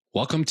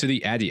Welcome to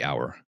the Addy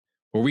Hour,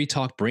 where we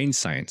talk brain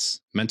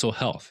science, mental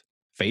health,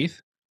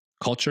 faith,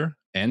 culture,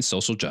 and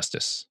social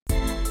justice.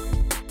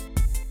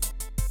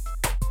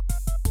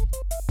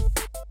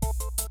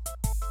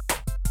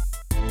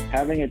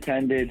 Having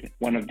attended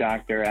one of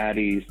Dr.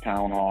 Addy's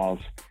town halls,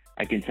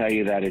 I can tell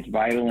you that it's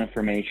vital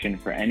information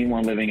for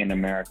anyone living in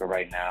America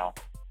right now.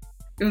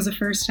 It was the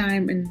first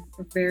time in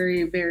a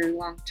very, very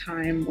long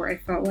time where I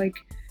felt like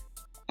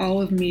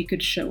all of me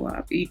could show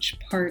up, each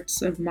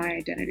parts of my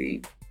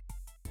identity.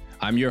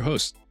 I'm your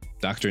host,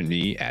 Dr.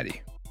 Nee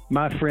Addy.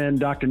 My friend,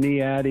 Dr.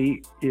 Nee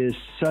Addy, is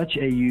such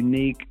a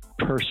unique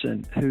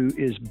person who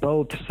is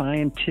both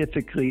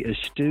scientifically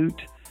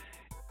astute,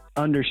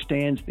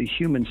 understands the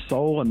human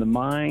soul and the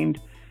mind.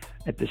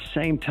 At the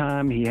same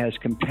time, he has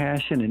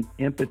compassion and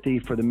empathy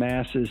for the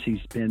masses.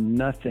 He's been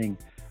nothing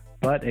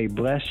but a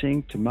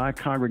blessing to my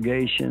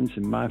congregations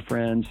and my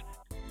friends.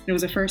 It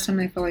was the first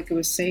time I felt like it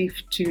was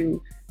safe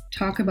to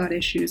talk about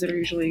issues that are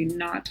usually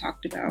not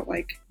talked about,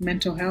 like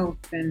mental health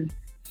and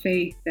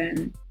faith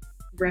and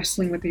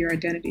wrestling with your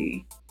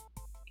identity.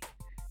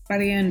 By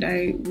the end,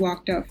 I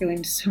walked out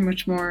feeling so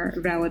much more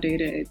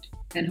validated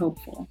and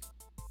hopeful.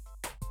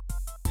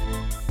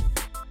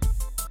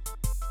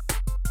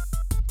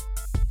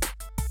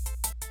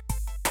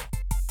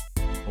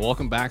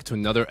 Welcome back to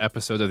another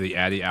episode of the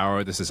Addy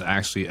Hour. This is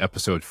actually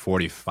episode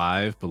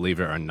 45,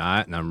 believe it or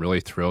not, and I'm really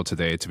thrilled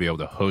today to be able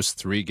to host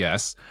three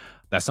guests.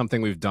 That's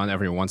something we've done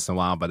every once in a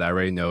while, but I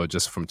already know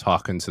just from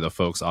talking to the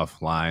folks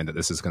offline that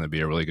this is going to be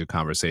a really good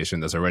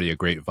conversation. There's already a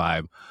great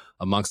vibe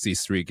amongst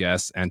these three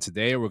guests, and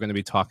today we're going to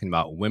be talking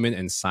about women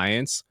in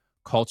science,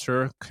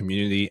 culture,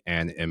 community,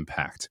 and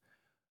impact.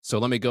 So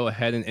let me go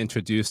ahead and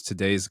introduce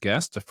today's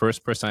guest. The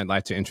first person I'd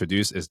like to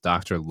introduce is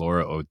Dr.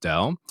 Laura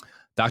Odell.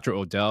 Dr.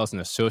 Odell is an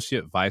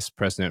Associate Vice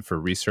President for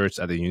Research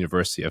at the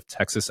University of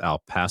Texas, El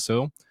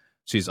Paso.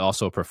 She's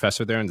also a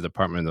professor there in the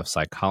Department of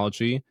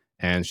Psychology,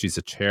 and she's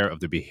the chair of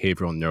the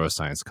Behavioral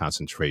Neuroscience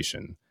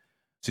Concentration.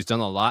 She's done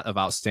a lot of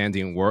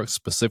outstanding work,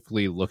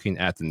 specifically looking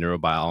at the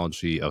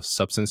neurobiology of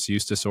substance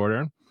use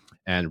disorder,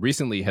 and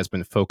recently has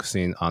been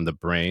focusing on the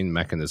brain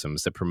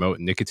mechanisms that promote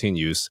nicotine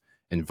use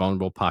in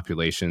vulnerable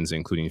populations,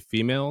 including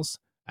females,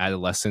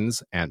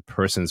 adolescents, and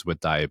persons with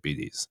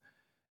diabetes.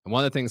 And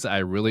one of the things that I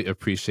really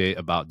appreciate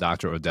about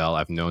Dr. Odell,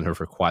 I've known her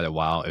for quite a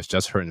while, is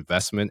just her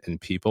investment in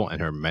people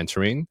and her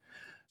mentoring.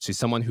 She's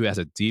someone who has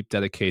a deep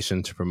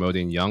dedication to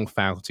promoting young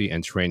faculty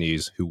and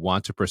trainees who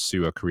want to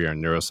pursue a career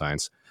in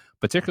neuroscience,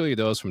 particularly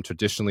those from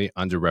traditionally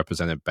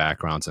underrepresented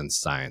backgrounds in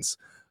science.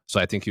 So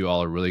I think you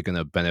all are really going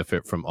to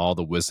benefit from all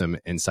the wisdom,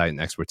 insight,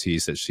 and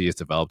expertise that she has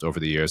developed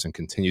over the years and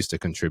continues to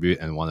contribute,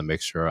 and want to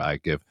make sure I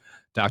give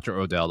Dr.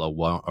 Odell a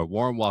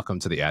warm welcome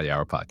to the Addy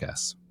Hour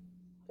podcast.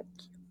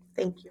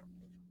 Thank you.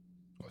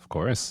 Of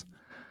course.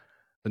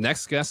 The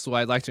next guest who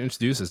I'd like to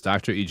introduce is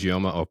Dr.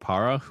 Ijeoma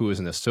Opara, who is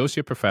an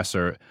associate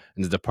professor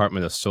in the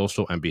Department of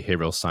Social and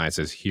Behavioral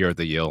Sciences here at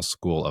the Yale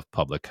School of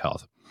Public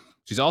Health.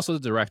 She's also the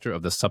director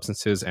of the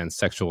Substances and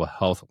Sexual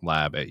Health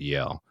Lab at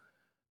Yale.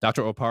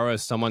 Dr. Opara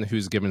is someone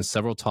who's given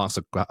several talks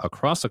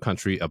across the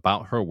country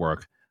about her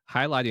work,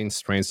 highlighting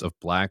strengths of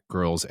Black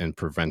girls in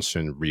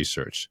prevention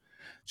research.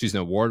 She's an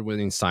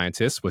award-winning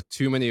scientist with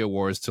too many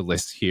awards to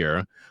list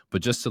here,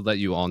 but just to let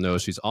you all know,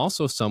 she's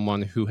also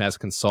someone who has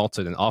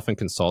consulted and often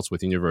consults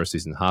with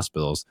universities and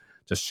hospitals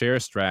to share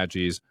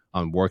strategies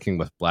on working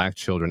with Black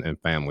children and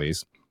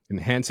families,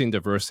 enhancing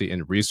diversity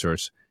in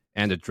research,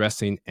 and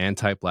addressing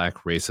anti-Black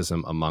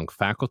racism among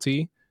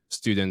faculty,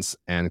 students,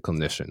 and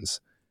clinicians.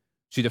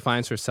 She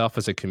defines herself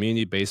as a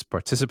community-based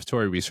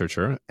participatory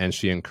researcher, and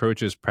she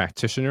encourages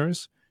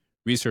practitioners,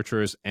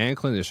 researchers, and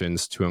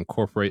clinicians to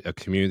incorporate a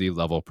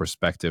community-level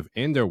perspective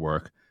in their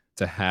work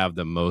to have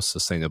the most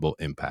sustainable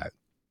impact.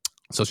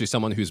 So she's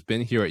someone who's been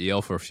here at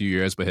Yale for a few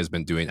years, but has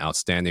been doing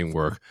outstanding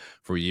work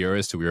for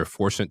years. So we are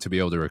fortunate to be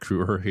able to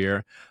recruit her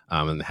here.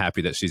 And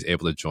happy that she's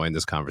able to join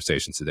this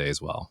conversation today as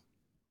well.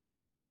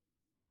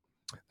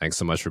 Thanks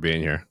so much for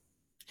being here.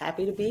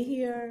 Happy to be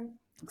here.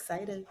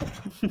 Excited.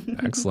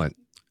 Excellent.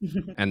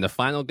 And the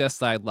final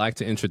guest that I'd like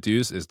to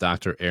introduce is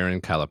Dr.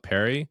 Erin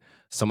Calipari,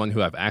 someone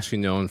who I've actually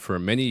known for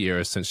many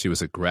years since she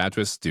was a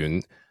graduate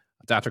student.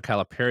 Dr.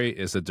 Calipari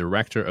is the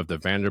director of the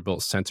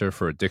Vanderbilt Center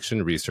for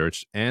Addiction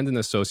Research and an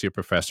associate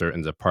professor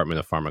in the Department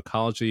of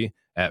Pharmacology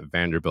at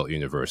Vanderbilt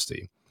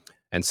University.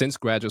 And since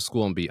graduate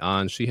school and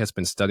beyond, she has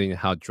been studying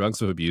how drugs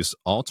of abuse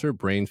alter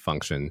brain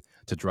function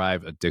to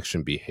drive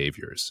addiction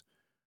behaviors.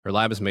 Her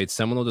lab has made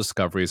seminal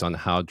discoveries on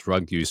how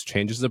drug use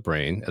changes the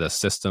brain at a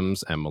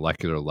systems and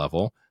molecular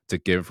level to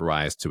give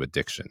rise to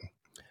addiction.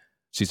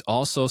 She's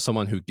also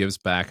someone who gives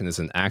back and is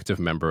an active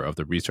member of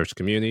the research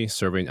community,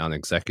 serving on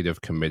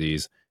executive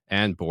committees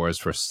and boards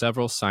for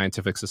several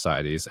scientific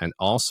societies, and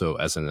also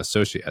as an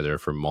associate editor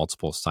for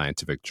multiple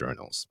scientific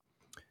journals.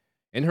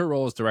 In her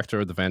role as director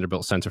of the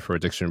Vanderbilt Center for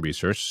Addiction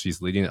Research,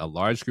 she's leading a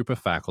large group of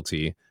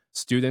faculty,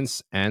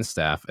 students, and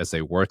staff as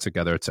they work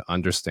together to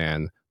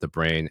understand the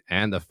brain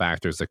and the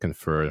factors that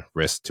confer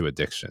risk to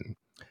addiction.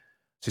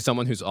 She's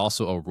someone who's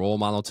also a role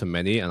model to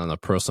many. And on a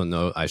personal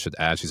note, I should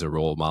add she's a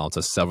role model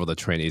to several of the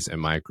trainees in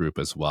my group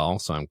as well.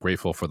 So I'm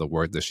grateful for the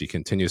work that she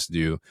continues to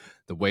do,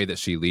 the way that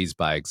she leads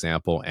by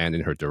example and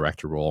in her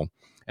director role.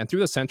 And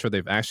through the center,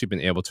 they've actually been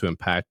able to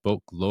impact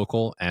both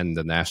local and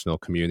the national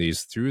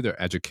communities through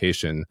their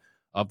education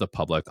of the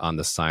public on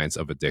the science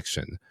of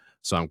addiction.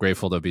 So I'm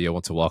grateful to be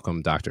able to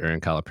welcome Dr.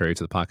 Erin Calipari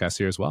to the podcast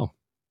here as well.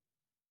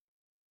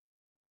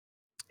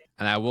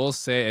 And I will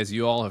say, as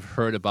you all have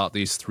heard about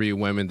these three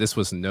women, this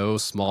was no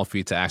small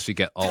feat to actually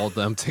get all of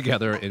them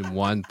together in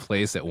one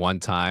place at one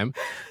time.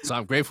 So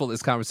I'm grateful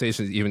this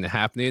conversation is even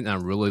happening. And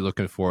I'm really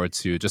looking forward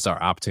to just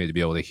our opportunity to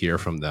be able to hear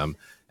from them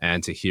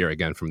and to hear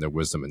again from their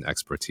wisdom and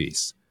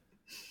expertise.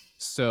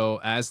 So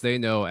as they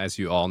know, as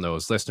you all know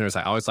as listeners,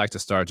 I always like to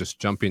start just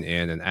jumping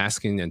in and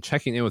asking and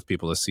checking in with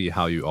people to see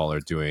how you all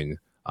are doing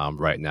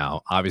right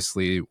now.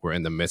 Obviously, we're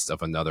in the midst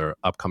of another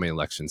upcoming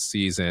election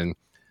season.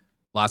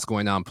 Lots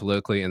going on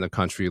politically in the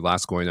country,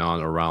 lots going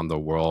on around the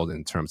world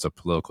in terms of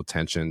political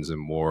tensions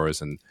and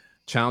wars and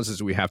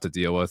challenges we have to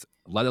deal with,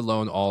 let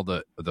alone all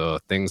the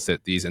things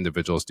that these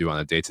individuals do on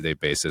a day-to-day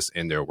basis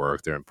in their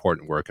work, their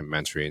important work in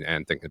mentoring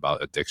and thinking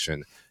about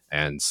addiction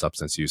and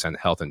substance use and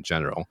health in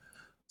general.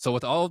 So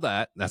with all of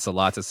that, that's a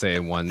lot to say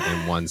in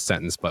one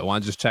sentence, but I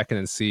want to just check in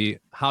and see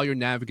how you're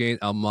navigating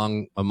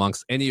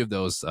amongst any of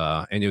those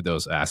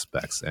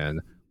aspects.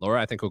 And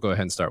Laura, I think we'll go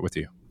ahead and start with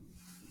you.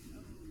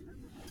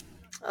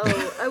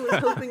 Oh, I was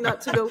hoping not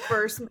to go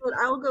first, but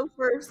I'll go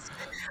first.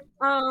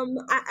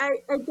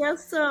 I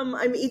guess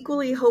I'm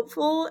equally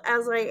hopeful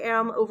as I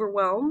am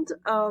overwhelmed.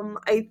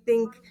 I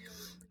think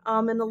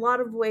in a lot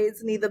of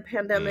ways, the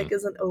pandemic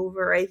isn't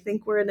over. I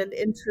think we're in an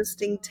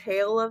interesting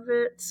tale of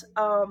it.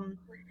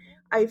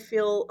 I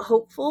feel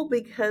hopeful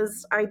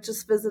because I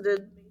just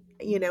visited,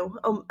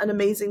 an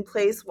amazing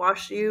place,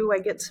 WashU. I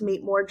get to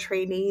meet more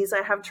trainees.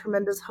 I have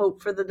tremendous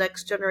hope for the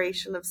next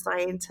generation of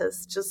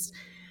scientists. Just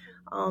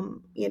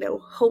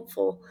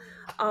hopeful.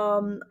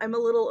 I'm a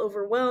little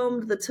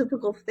overwhelmed, the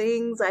typical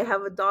things. I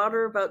have a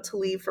daughter about to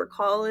leave for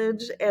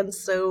college. And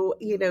so,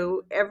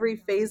 every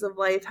phase of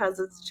life has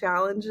its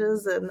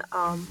challenges. And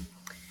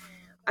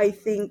I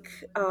think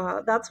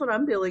that's what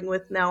I'm dealing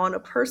with now on a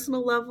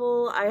personal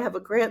level. I have a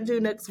grant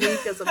due next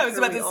week, as I'm I was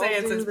sure about we to all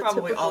say do, it's the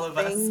probably typical all of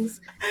things.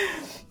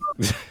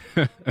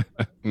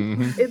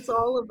 Mm-hmm. It's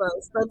all of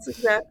us. That's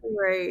exactly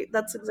right.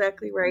 That's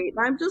exactly right.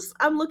 And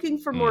I'm looking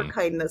for more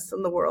kindness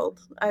in the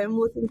world. I am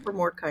looking for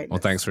more kindness. Well,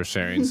 thanks for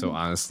sharing so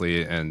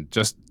honestly, and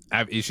just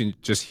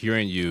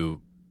hearing you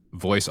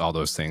voice all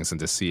those things and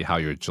to see how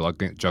you're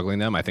juggling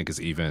them, I think is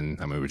even,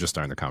 I mean, we were just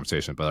starting the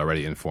conversation, but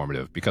already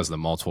informative because of the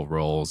multiple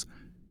roles,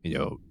 in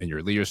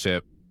your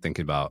leadership,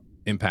 thinking about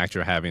impact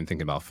you're having,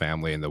 thinking about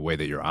family and the way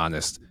that you're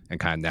honest and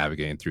kind of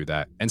navigating through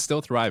that and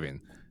still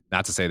thriving.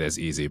 Not to say that it's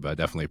easy, but I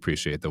definitely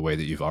appreciate the way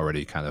that you've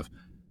already kind of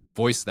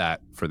voiced that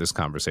for this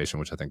conversation,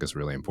 which I think is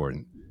really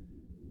important.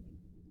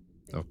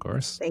 Of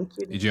course. Thank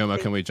you.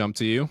 Ijeoma, can we jump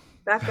to you?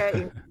 Back at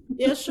you.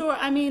 Yeah, sure.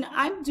 I mean,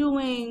 I'm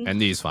doing... And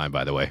knee's fine,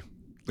 by the way.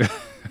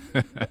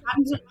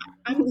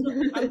 I'm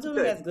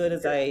doing as good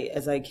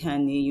as I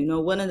can.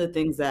 One of the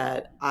things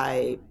that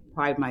I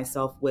pride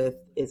myself with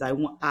is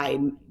I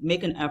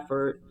make an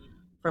effort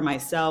for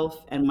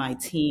myself and my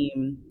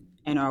team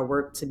and our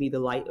work to be the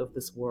light of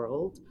this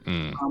world.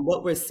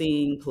 What we're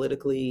seeing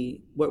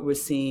politically, what we're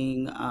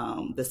seeing,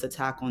 this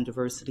attack on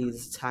diversity,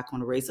 this attack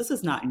on race, this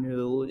is not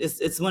new.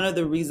 It's one of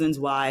the reasons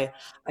why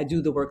I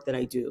do the work that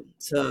I do,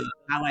 to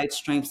highlight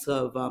strengths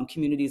of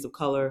communities of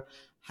color,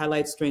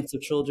 highlight strengths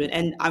of children.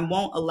 And I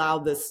won't allow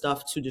this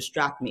stuff to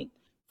distract me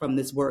from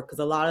this work, because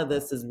a lot of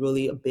this is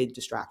really a big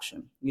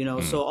distraction,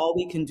 So all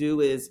we can do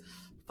is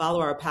follow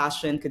our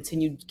passion,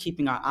 continue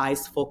keeping our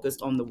eyes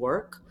focused on the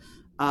work,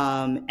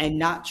 and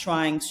not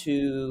trying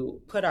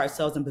to put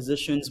ourselves in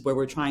positions where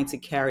we're trying to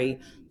carry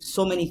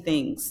so many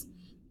things.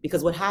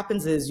 Because what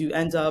happens is you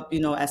end up,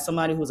 as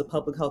somebody who's a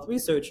public health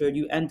researcher,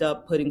 you end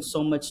up putting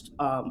so much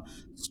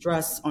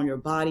stress on your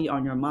body,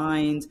 on your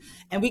mind.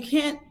 And we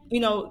can't,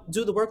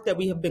 do the work that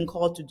we have been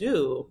called to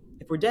do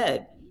if we're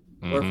dead,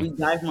 or if we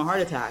die from a heart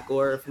attack,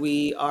 or if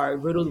we are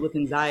riddled with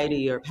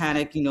anxiety or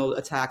panic,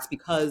 attacks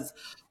because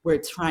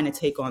we're trying to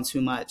take on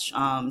too much.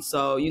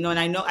 So, and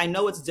I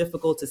know it's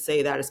difficult to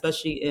say that,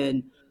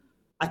 especially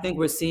I think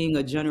we're seeing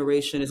a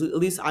generation, at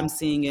least I'm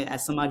seeing it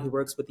as somebody who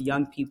works with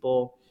young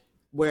people,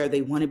 where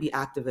they want to be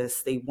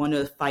activists, they want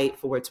to fight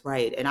for what's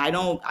right. And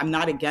I'm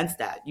not against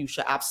that. You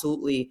should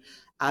absolutely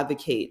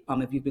advocate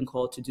if you've been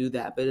called to do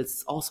that. But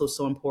it's also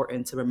so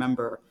important to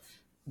remember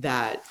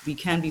that we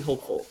can be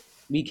hopeful.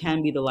 We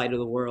can be the light of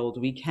the world.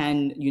 We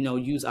can,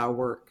 use our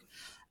work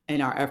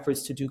and our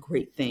efforts to do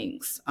great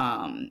things,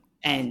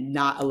 and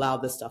not allow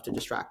this stuff to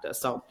distract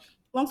us. So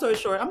long story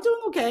short, I'm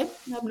doing okay.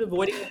 I've been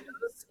avoiding the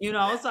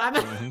news, so I've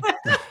been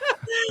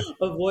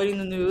avoiding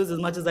the news as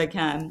much as I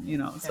can,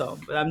 so,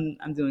 but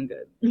I'm doing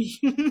good.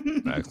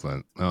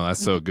 Excellent. Oh, that's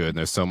so good. And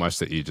there's so much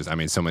that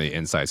so many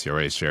insights you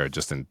already shared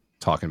just in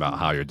talking about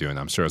how you're doing.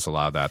 I'm sure it's a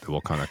lot of that we'll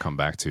kind of come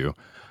back to.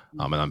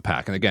 and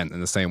unpack. And again, in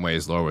the same way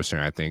as Laura was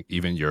sharing, I think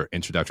even your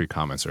introductory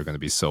comments are going to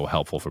be so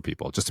helpful for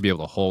people just to be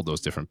able to hold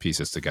those different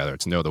pieces together,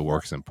 to know the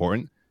work is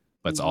important,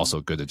 but it's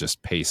also good to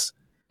just pace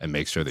and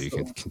make sure that you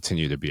can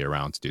continue to be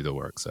around to do the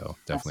work. So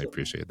definitely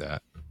appreciate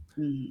that.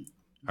 All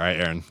right,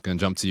 Erin, gonna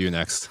jump to you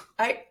next.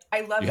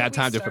 I love you had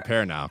time to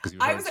prepare now because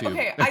I was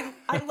okay.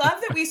 I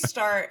love that we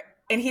start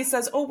and he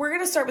says, "Oh, we're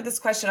going to start with this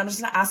question. I'm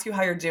just going to ask you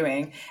how you're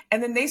doing."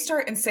 And then they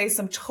start and say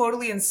some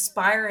totally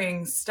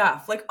inspiring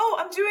stuff like, "Oh,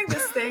 I'm doing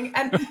this thing."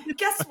 And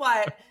guess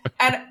what?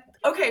 And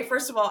okay,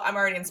 first of all, I'm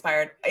already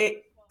inspired.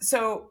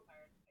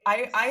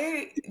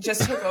 I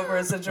just took over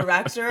as a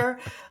director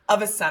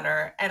of a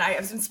center, and I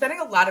have been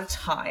spending a lot of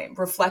time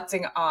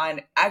reflecting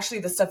on actually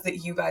the stuff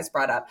that you guys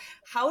brought up.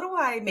 How do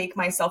I make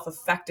myself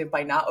effective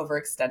by not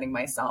overextending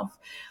myself?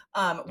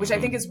 Which I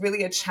think is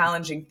really a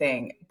challenging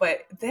thing.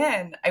 But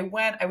then I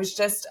was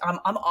just,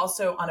 I'm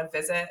also on a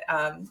visit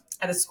at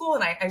a school,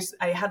 and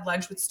I had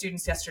lunch with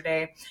students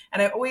yesterday,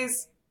 and I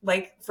always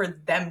like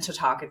for them to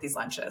talk at these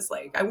lunches.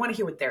 Like, I want to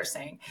hear what they're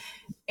saying.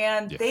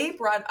 And they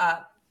brought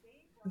up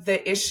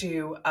the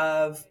issue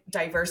of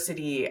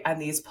diversity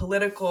and these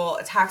political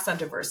attacks on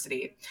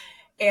diversity.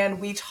 And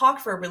we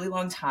talked for a really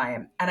long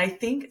time. And I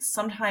think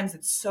sometimes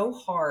it's so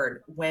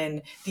hard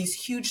when these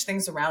huge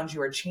things around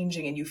you are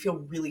changing and you feel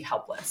really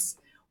helpless.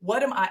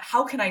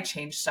 How can I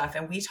change stuff?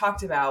 And we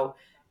talked about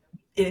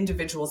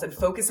individuals and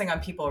focusing on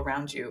people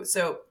around you.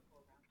 So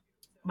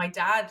my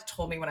dad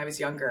told me when I was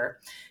younger,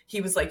 he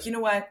was like, "You know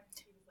what?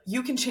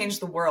 You can change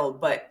the world,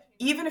 but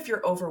even if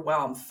you're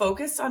overwhelmed,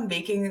 focus on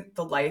making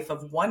the life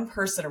of one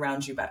person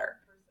around you better."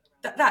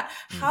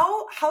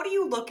 How do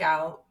you look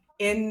out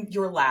in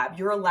your lab?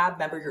 You're a lab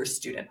member, you're a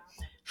student.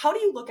 How do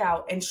you look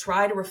out and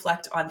try to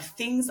reflect on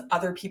things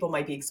other people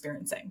might be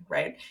experiencing,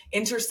 right?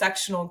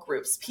 Intersectional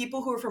groups,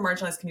 people who are from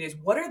marginalized communities,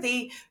 what are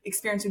they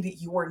experiencing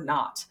that you're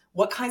not?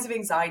 What kinds of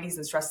anxieties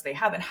and stress do they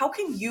have? And how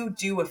can you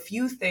do a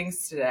few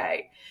things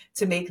today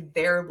to make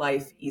their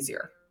life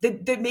easier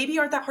that maybe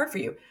aren't that hard for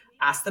you?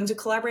 Ask them to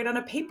collaborate on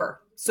a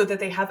paper so that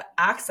they have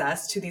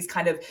access to these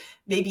kind of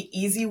maybe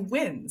easy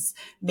wins.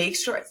 Make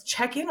sure,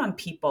 check in on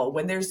people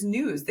when there's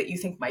news that you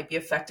think might be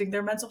affecting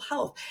their mental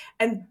health.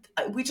 And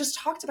we just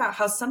talked about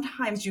how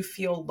sometimes you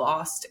feel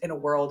lost in a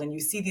world and you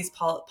see these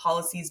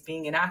policies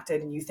being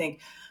enacted and you think,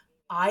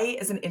 I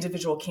as an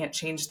individual can't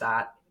change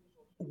that.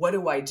 What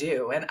do I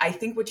do? And I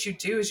think what you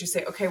do is you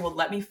say, okay, well,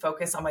 let me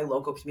focus on my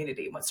local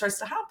community. And what starts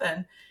to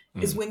happen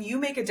is when you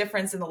make a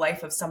difference in the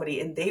life of somebody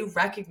and they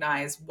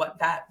recognize what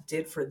that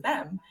did for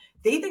them,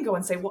 they then go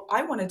and say, well,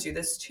 I want to do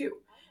this too.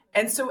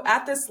 And so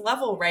at this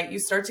level, right, you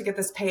start to get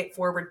this pay it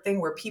forward thing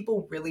where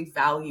people really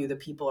value the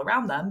people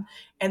around them.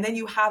 And then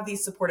you have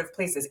these supportive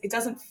places. It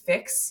doesn't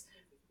fix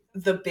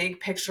the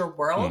big picture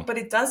world, but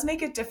it does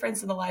make a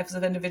difference in the lives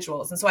of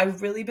individuals. And so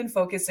I've really been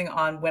focusing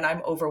on when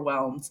I'm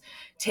overwhelmed,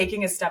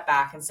 taking a step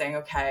back and saying,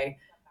 okay,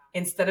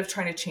 instead of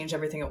trying to change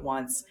everything at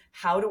once,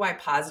 how do I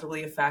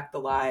positively affect the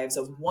lives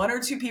of one or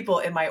two people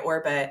in my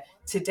orbit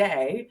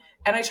today?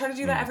 And I try to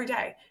do that every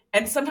day.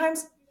 And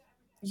sometimes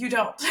you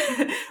don't,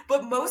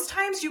 but most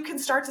times you can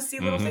start to see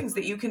little things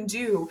that you can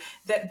do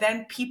that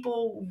then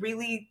people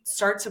really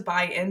start to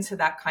buy into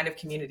that kind of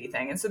community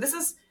thing. And so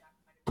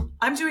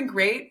I'm doing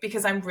great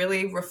because I'm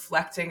really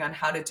reflecting on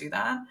how to do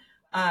that.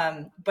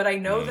 But I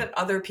know that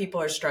other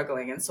people are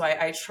struggling. And so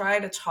I try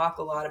to talk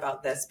a lot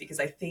about this because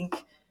I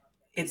think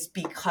it's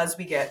because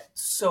we get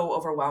so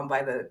overwhelmed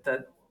by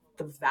the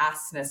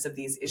vastness of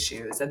these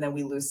issues. And then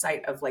we lose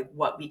sight of like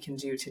what we can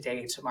do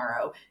today,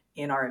 tomorrow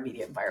in our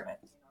immediate environment.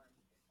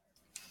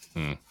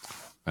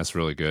 That's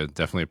really good.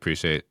 Definitely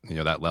appreciate,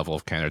 that level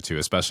of candor too,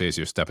 especially as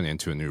you're stepping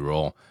into a new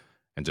role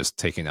and just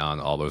taking on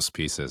all those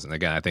pieces. And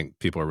again, I think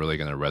people are really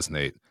going to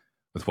resonate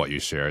with what you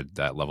shared,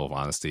 that level of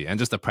honesty and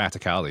just the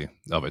practicality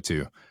of it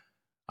too.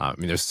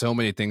 There's so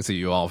many things that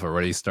you all have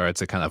already started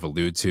to kind of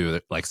allude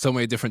to, like so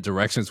many different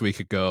directions we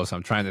could go. So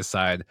I'm trying to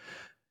decide,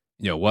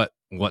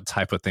 what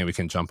type of thing we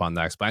can jump on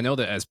next. But I know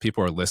that as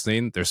people are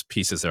listening, there's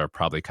pieces that are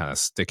probably kind of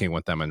sticking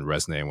with them and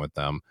resonating with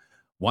them.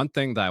 One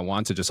thing that I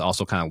want to just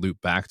also kind of loop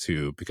back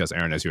to, because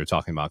Erin, as you were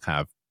talking about kind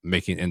of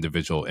making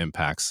individual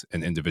impacts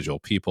in individual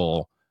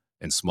people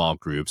in small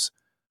groups,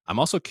 I'm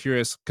also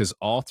curious because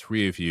all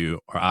three of you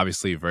are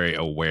obviously very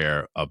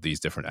aware of these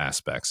different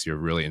aspects. You're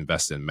really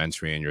invested in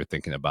mentoring and you're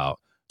thinking about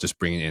just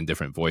bringing in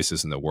different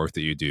voices in the work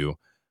that you do.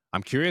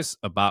 I'm curious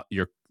about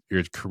your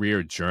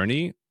career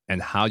journey and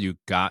how you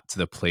got to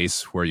the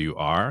place where you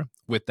are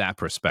with that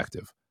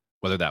perspective,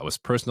 whether that was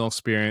personal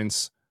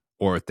experience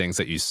or things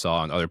that you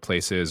saw in other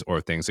places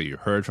or things that you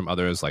heard from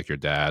others like your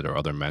dad or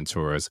other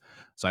mentors.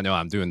 So I know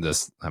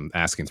I'm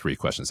asking three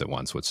questions at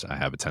once, which I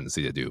have a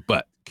tendency to do,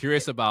 but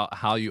curious about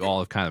how you all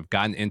have kind of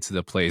gotten into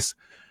the place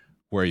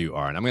where you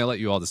are. And I'm going to let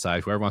you all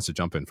decide. Whoever wants to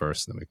jump in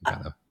first, then we can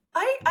kind of...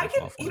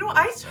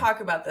 I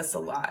talk about this a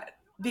lot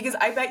because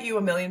I bet you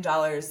 $1 million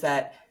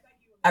that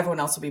everyone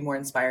else will be more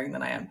inspiring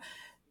than I am.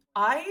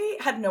 I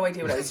had no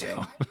idea what I was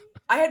doing.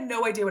 I had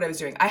no idea what I was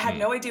doing. I had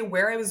no idea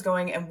where I was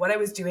going and what I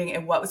was doing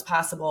and what was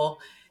possible.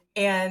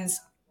 And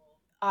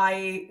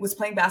I was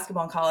playing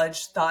basketball in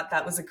college, thought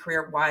that was a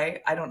career.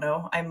 Why? I don't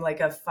know. I'm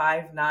like a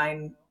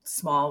 5'9"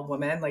 small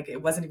woman. Like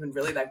it wasn't even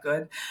really that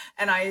good.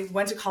 And I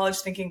went to college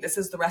thinking this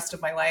is the rest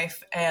of my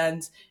life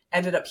and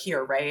ended up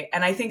here. Right.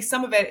 And I think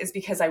some of it is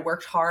because I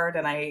worked hard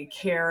and I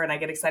care and I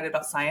get excited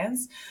about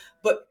science.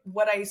 But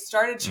what I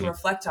started to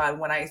reflect on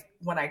when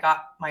I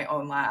got my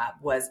own lab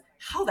was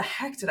how the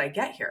heck did I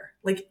get here?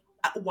 Like,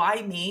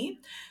 why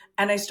me?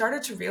 And I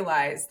started to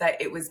realize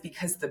that it was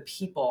because the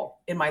people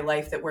in my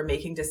life that were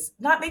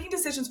not making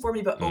decisions for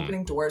me, but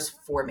opening doors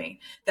for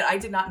me that I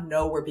did not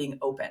know were being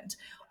opened.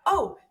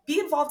 Oh, be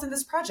involved in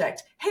this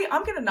project. Hey,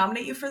 I'm going to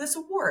nominate you for this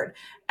award.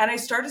 And I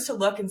started to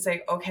look and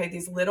say, okay,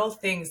 these little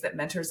things that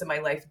mentors in my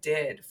life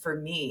did for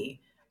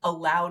me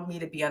allowed me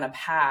to be on a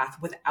path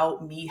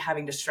without me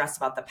having to stress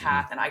about the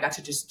path. And I got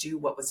to just do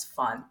what was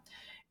fun.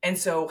 And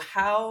so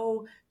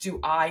how do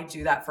I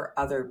do that for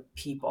other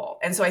people?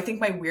 And so I think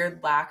my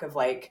weird lack of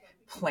like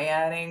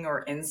planning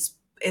or in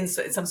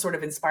some sort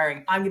of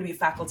inspiring, I'm going to be a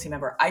faculty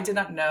member. I did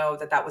not know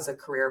that that was a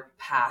career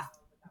path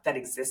that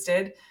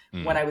existed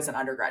when I was an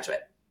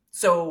undergraduate.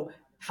 So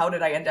how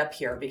did I end up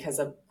here? Because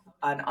an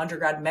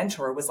undergrad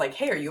mentor was like,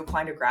 hey, are you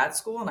applying to grad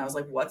school? And I was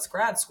like, what's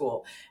grad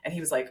school? And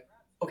he was like,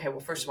 okay, well,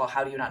 first of all,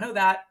 how do you not know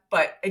that?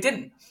 But I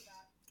didn't.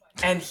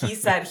 And he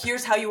said,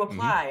 here's how you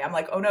apply. I'm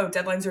like, oh no,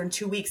 deadlines are in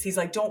 2 weeks. He's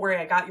like, don't worry,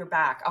 I got your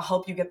back. I'll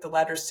help you get the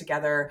letters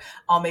together.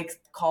 I'll make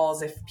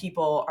calls if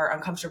people are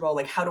uncomfortable.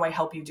 Like, how do I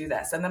help you do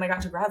this? And then I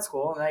got to grad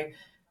school and I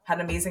had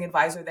an amazing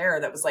advisor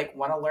there that was like,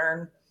 want to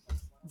learn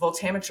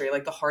voltammetry,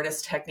 like the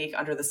hardest technique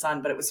under the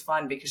sun, but it was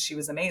fun because she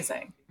was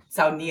amazing. It's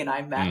how Nee and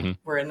I met.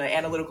 We're in the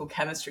analytical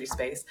chemistry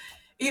space.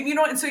 You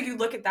know, and so you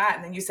look at that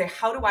and then you say,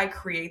 how do I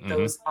create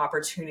those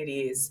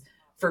opportunities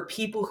for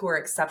people who are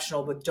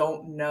exceptional but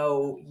don't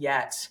know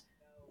yet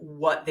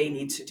what they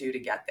need to do to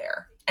get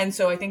there? And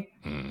so I think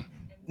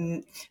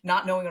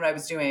not knowing what I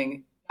was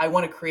doing, I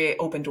want to create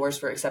open doors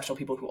for exceptional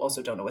people who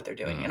also don't know what they're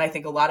doing. And I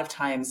think a lot of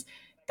times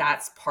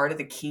that's part of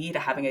the key to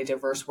having a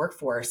diverse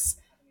workforce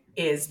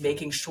is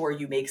making sure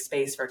you make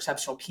space for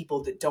exceptional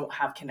people that don't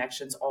have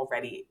connections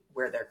already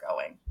where they're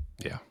going.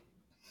 Yeah.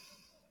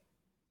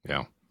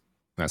 Yeah.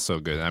 That's so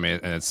good. I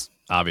mean, and it's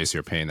obvious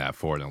you're paying that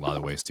forward in a lot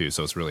of ways too.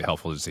 So it's really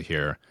helpful just to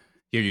hear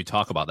you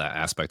talk about that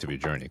aspect of your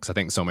journey. Because I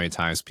think so many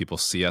times people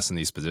see us in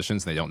these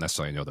positions and they don't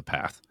necessarily know the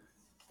path.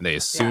 And they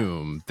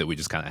assume that we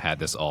just kind of had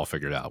this all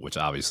figured out, which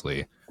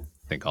obviously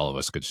I think all of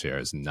us could share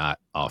is not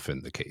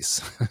often the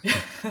case.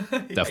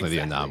 Definitely the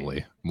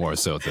anomaly, more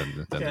so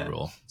than the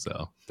rule.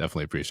 So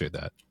definitely appreciate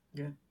that.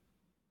 Yeah.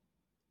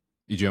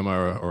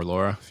 Ijeoma or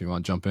Laura, if you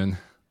want to jump in.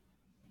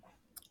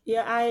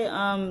 Yeah,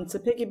 I to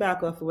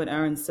piggyback off of what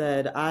Erin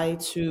said, I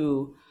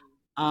too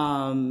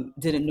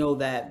didn't know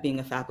that being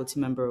a faculty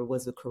member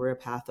was a career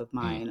path of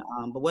mine.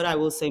 But what I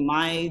will say,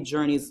 my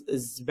journey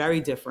is very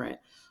different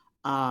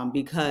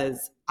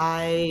because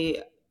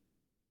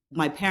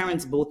my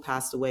parents both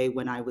passed away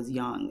when I was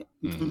young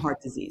from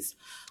heart disease.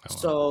 Oh, wow.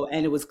 So,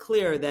 and it was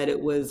clear that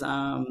it was,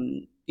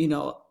 you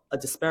know, a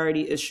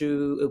disparity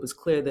issue. It was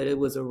clear that it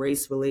was a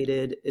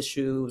race-related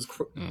issue.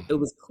 It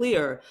was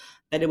clear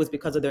that it was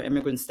because of their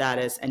immigrant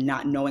status and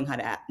not knowing how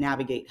to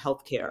navigate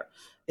healthcare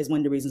is one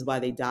of the reasons why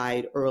they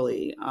died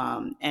early.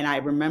 And I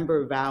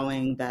remember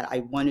vowing that I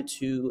wanted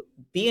to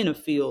be in a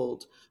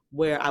field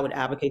where I would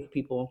advocate for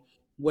people,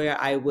 where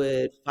I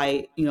would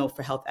fight, you know,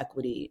 for health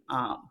equity.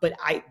 But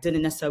I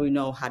didn't necessarily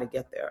know how to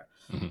get there.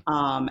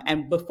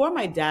 And before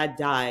my dad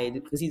died,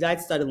 because he died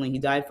suddenly, he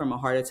died from a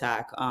heart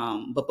attack.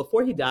 But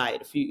before he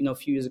died, a few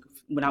years ago,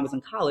 when I was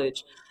in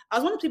college, I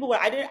was one of the people where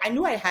I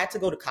knew I had to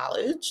go to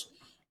college,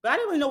 but I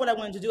didn't really know what I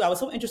wanted to do. I was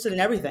so interested in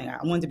everything. I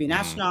wanted to be an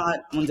astronaut.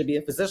 I wanted to be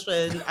a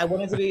physician. I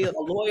wanted to be a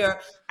lawyer.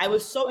 I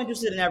was so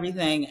interested in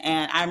everything.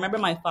 And I remember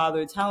my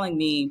father telling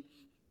me,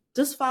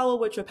 just follow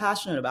what you're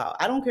passionate about.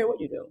 I don't care what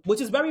you do,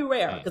 which is very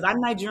rare because I'm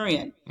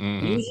Nigerian.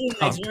 Usually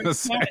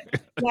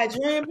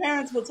Nigerian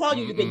parents will tell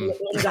you you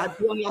only got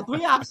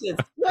three options.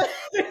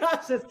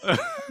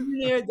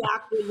 Engineer,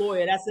 doctor,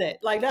 lawyer. That's it.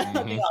 Like that's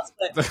nothing else.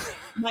 But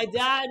my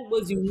dad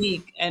was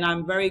unique, and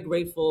I'm very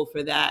grateful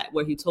for that,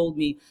 where he told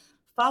me,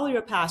 follow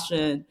your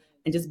passion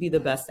and just be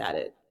the best at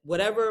it.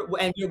 Whatever,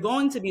 and you're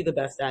going to be the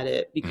best at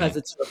it because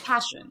it's your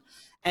passion.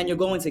 And you're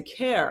going to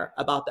care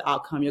about the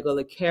outcome. You're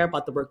going to care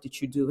about the work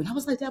that you do. And I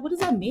was like, Dad, what does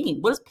that mean?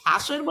 What is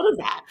passion? What is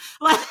that?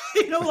 Like,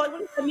 like, what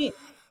does that mean?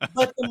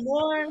 But the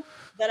more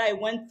that I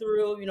went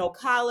through,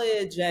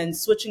 college and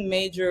switching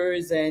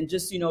majors and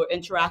just,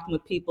 interacting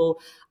with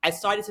people, I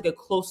started to get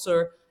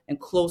closer and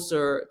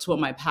closer to what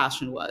my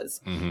passion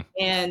was.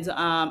 And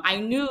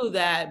I knew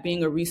that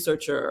being a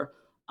researcher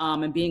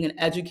and being an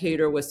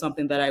educator was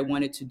something that I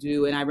wanted to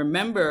do. And I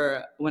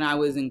remember when I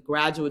was in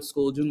graduate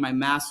school doing my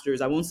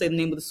master's, I won't say the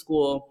name of the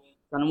school,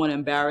 I don't want to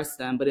embarrass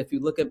them, but if you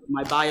look at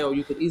my bio,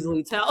 you could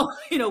easily tell,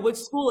 which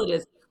school it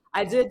is.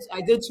 I did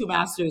 2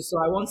 masters, so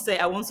I won't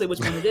say which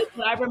one it is,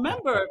 but I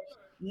remember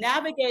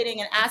navigating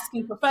and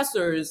asking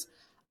professors,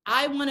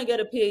 I want to get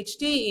a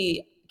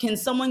PhD. Can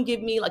someone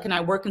give me, can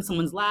I work in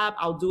someone's lab?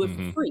 I'll do it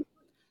for free.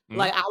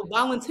 Like, I'll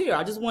volunteer.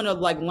 I just want to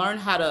like learn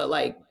how to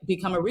like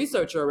become a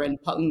researcher and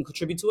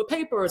contribute to a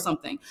paper or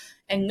something.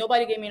 And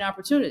nobody gave me an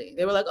opportunity.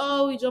 They were like,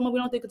 "Oh, Ijeoma, we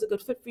don't think it's a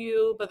good fit for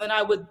you." But then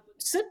I would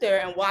sit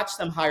there and watch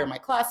them hire my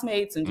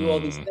classmates and do all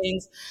these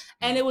things.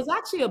 And it was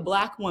actually a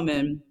Black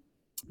woman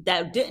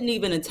that didn't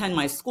even attend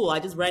my school. I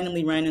just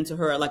randomly ran into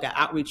her at like an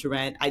outreach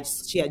event.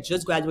 She had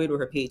just graduated with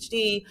her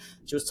PhD.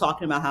 She was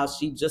talking about how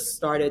she just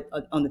started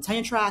on the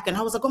tenure track. And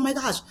I was like, oh my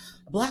gosh,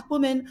 a Black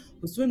woman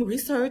who's doing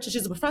research and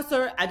she's a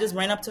professor. I just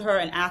ran up to her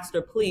and asked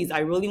her, please, I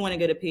really want to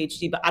get a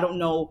PhD, but I don't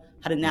know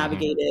how to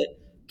navigate it.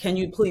 Can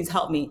you please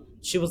help me?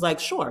 She was like,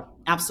 sure,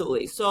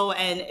 absolutely. So,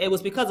 and it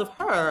was because of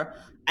her,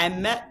 I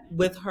met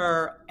with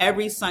her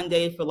every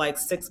Sunday for like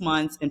 6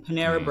 months in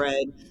Panera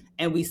Bread.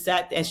 And we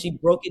sat and she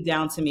broke it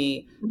down to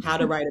me how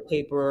to write a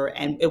paper.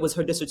 And it was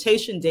her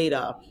dissertation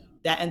data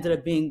that ended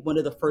up being one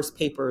of the first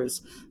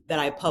papers that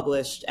I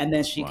published. And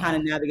then she kind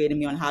of navigated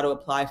me on how to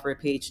apply for a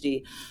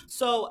PhD.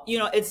 So,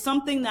 it's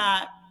something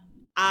that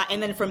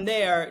and then from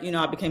there,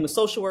 I became a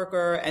social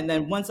worker. And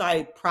then once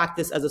I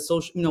practiced as a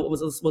social,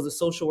 was a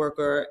social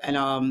worker.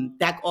 And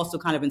that also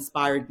kind of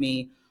inspired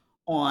me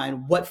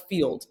on what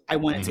field I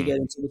wanted to get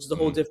into, which is a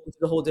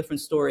whole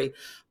different story.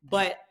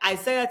 But I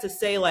say that to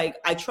say, like,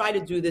 I try to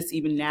do this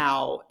even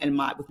now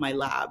with my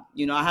lab.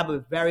 I have a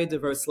very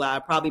diverse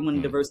lab, probably one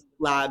of the diverse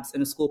labs in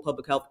the School of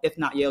Public Health, if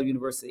not Yale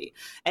University.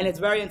 And it's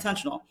very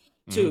intentional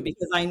too,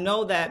 because I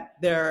know that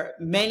there are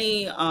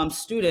many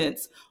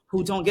students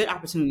who don't get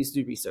opportunities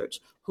to do research,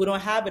 who don't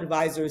have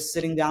advisors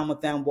sitting down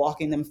with them,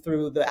 walking them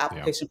through the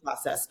application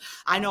process.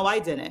 I know I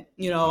didn't,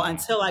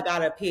 until I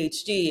got a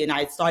PhD and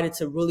I started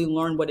to really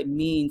learn what it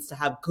means to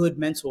have good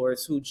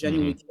mentors who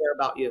genuinely care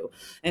about you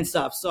and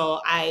stuff. So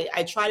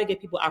I try to give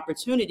people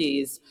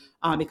opportunities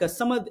because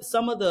some of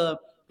the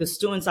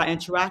students I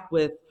interact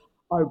with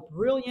are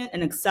brilliant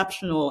and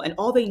exceptional, and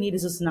all they need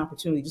is just an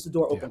opportunity, just a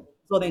door open.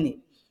 That's all they need,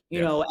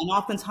 and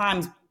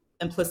oftentimes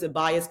implicit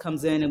bias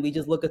comes in and we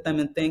just look at them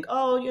and think,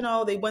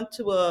 oh, they went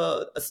to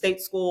a state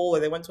school or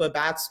they went to a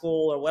bad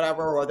school or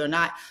whatever, or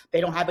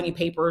they don't have any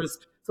papers,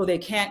 so they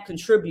can't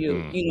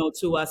contribute,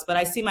 to us. But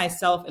I see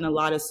myself in a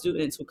lot of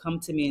students who come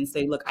to me and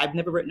say, look, I've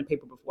never written a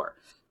paper before,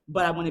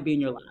 but I want to be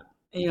in your lab,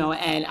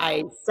 and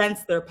I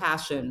sense their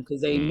passion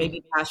because they may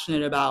be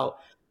passionate about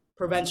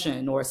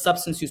prevention or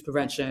substance use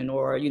prevention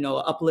or,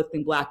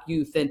 uplifting Black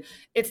youth. And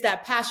it's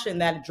that passion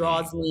that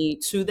draws me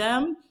to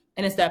them.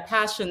 And it's that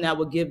passion that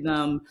will give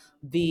them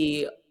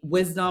the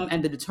wisdom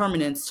and the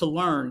determinants to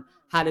learn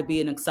how to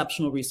be an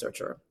exceptional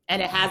researcher.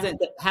 And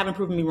haven't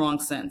proven me wrong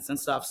since and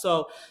stuff.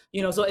 So,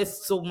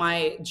 so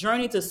my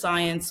journey to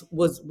science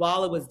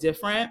while it was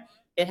different,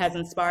 it has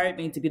inspired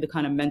me to be the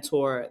kind of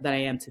mentor that I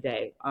am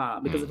today.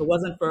 Because if it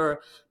wasn't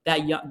for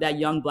that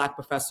young Black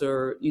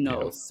professor,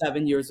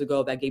 7 years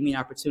ago that gave me an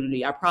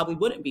opportunity, I probably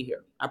wouldn't be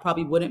here. I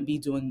probably wouldn't be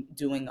doing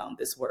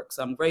this work.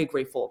 So I'm very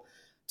grateful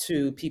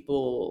to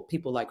people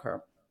like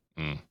her.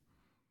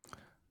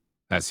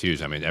 That's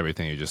huge. I mean,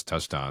 everything you just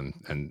touched on,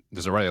 and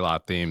there's already a lot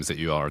of themes that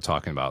you all are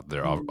talking about.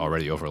 They're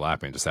already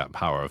overlapping. Just that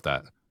power of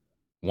that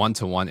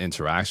one-to-one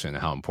interaction,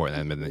 how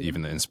important, and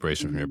even the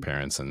inspiration from your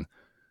parents, and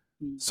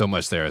so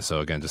much there. So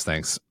again, just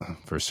thanks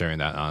for sharing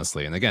that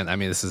honestly. And again, I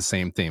mean, this is the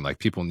same thing. Like,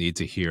 people need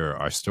to hear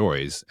our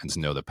stories and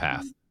to know the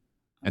path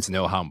and to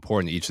know how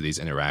important each of these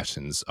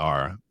interactions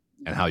are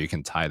and how you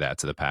can tie that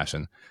to the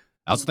passion.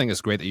 I also think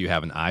it's great that you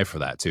have an eye for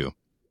that too.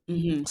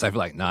 So I feel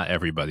like not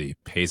everybody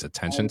pays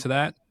attention to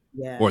that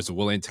or is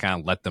willing to kind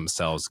of let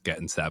themselves get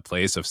into that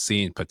place of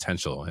seeing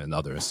potential in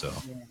others. So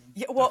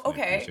well,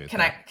 okay.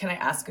 Can I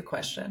ask a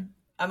question?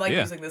 I'm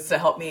using this to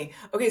help me.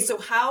 Okay. So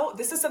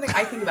this is something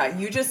I think about.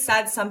 You just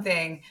said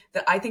something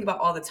that I think about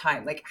all the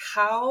time. Like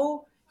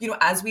how,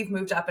 as we've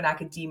moved up in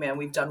academia and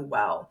we've done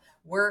well,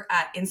 we're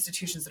at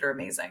institutions that are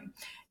amazing.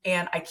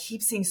 And I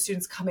keep seeing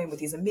students come in with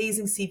these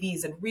amazing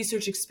CVs and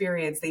research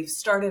experience. They've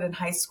started in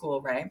high school,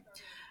 right?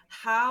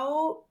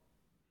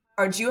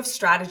 Do you have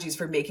strategies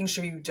for making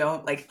sure you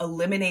don't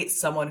eliminate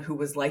someone who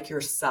was like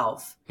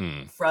yourself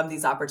from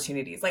these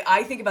opportunities? Like,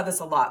 I think about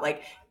this a lot.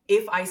 Like,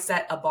 if I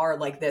set a bar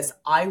like this,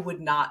 I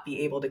would not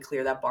be able to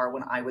clear that bar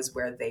when I was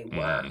where they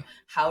were.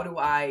 How do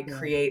I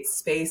create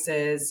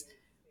spaces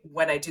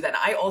when I do that? And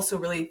I also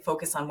really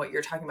focus on what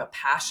you're talking about,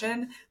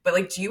 passion.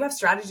 But do you have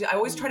strategy? I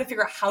always try to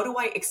figure out, how do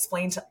I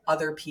explain to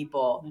other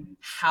people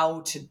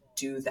how to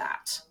do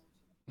that?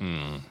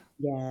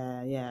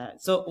 Yeah.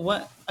 So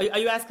what are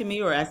you asking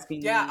me or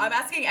asking? Yeah, I'm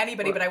asking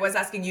anybody, but I was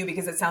asking you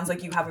because it sounds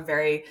like you have a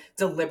very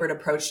deliberate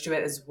approach to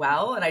it as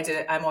well. And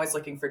I'm always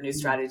looking for new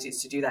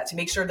strategies to do that, to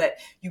make sure that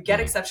you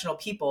get exceptional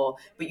people,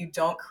 but you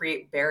don't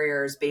create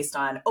barriers based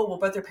on,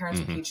 both their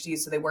parents are PhDs,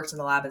 so they worked in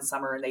the lab in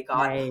summer and they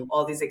got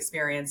all these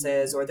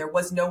experiences, or there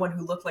was no one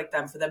who looked like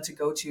them for them to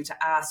go to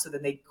ask, so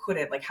then they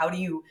couldn't. How do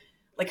you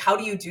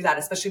do that,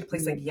 especially at a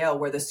place like Yale,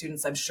 where the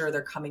students, I'm sure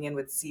they're coming in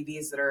with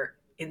CVs that are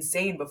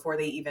insane before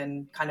they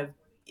even kind of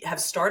have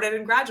started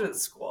in graduate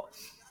school?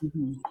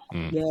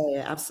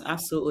 Yeah,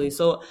 absolutely.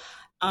 So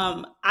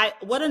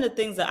One of the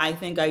things that I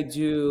think I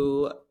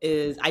do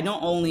is I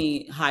don't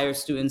only hire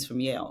students from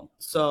Yale.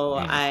 So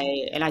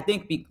I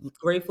think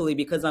gratefully,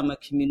 because I'm a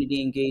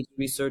community engaged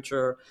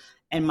researcher,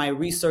 and my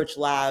research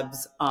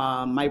labs,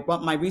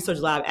 my research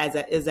lab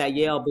is at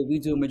Yale, but we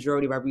do a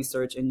majority of our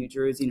research in New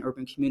Jersey and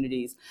urban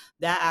communities.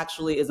 That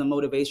actually is a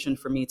motivation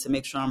for me to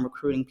make sure I'm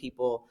recruiting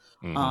people,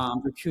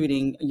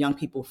 recruiting young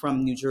people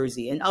from New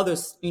Jersey and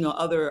others,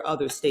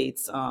 other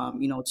states,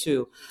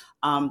 too.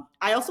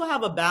 I also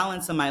have a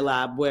balance in my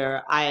lab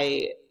where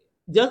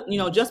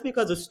just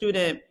because a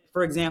student,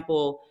 for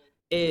example,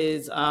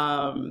 is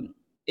a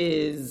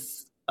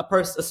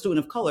student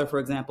of color, for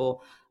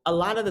example, a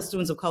lot of the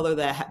students of color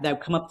that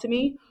come up to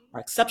me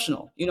are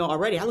exceptional.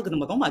 Already I look at them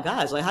like, oh my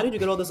gosh, like how did you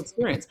get all this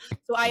experience?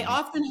 So I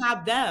often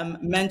have them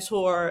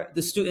mentor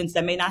the students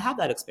that may not have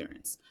that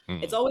experience.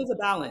 It's always a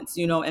balance,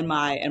 in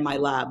my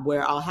lab,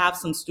 where I'll have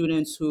some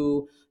students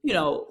who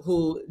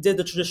did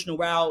the traditional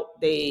route.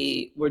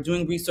 They were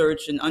doing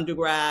research in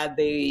undergrad.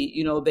 They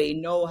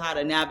know how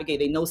to navigate.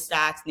 They know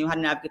stacks, they know how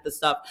to navigate the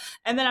stuff.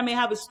 And then I may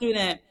have a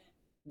student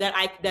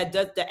that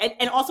does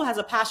that and also has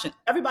a passion.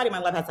 Everybody in my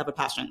lab has to have a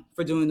passion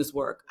for doing this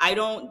work. I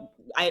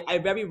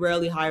very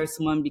rarely hire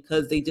someone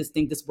because they just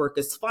think this work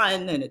is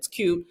fun and it's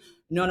cute.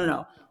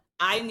 No.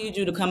 I need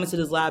you to come into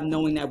this lab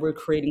knowing that we're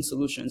creating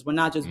solutions. We're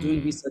not just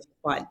doing research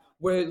for fun.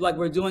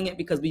 We're doing it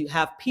because we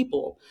have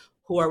people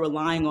who are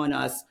relying on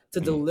us to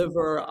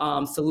deliver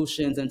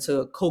solutions and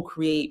to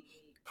co-create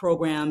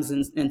programs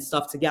and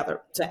stuff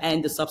together to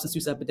end the substance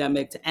use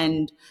epidemic, to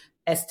end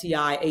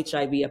STI,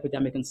 HIV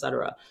epidemic,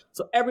 etc.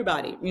 So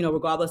everybody,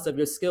 regardless of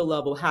your skill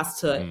level, has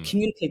to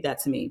communicate that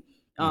to me.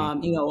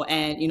 And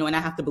I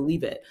have to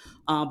believe it.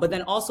 But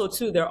then also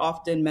too, they're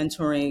often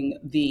mentoring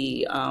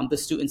the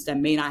students that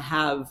may not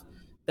have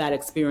that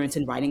experience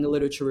in writing a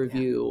literature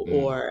review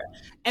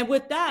and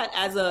with that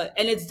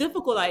and it's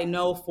difficult, I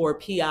know, for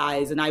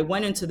PIs. And I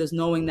went into this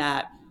knowing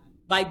that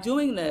by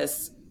doing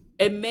this,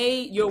 it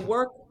may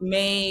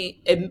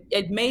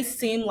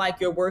seem like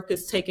your work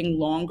is taking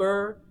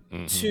longer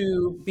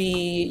to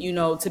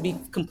be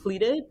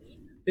completed,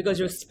 because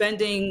you're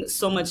spending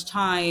so much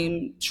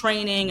time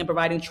training and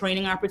providing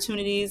training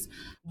opportunities.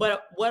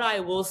 But what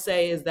I will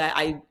say is that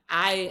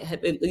I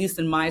have, at least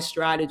in my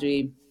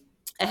strategy,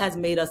 it has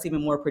made us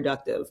even more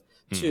productive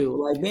too.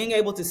 Like being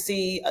able to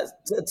see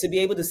to be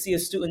able to see a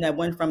student that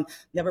went from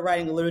never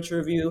writing a literature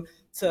review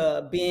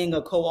to being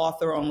a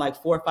co-author on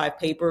like 4 or 5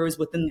 papers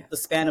within the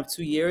span of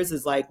 2 years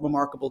is like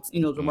remarkable,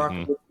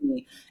 remarkable to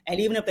me. And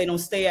even if they don't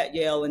stay at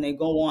Yale and they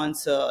go on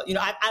to,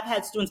 I've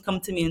had students come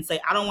to me and say,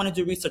 I don't want to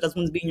do research, I just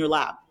want to be in your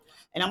lab.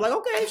 And I'm like,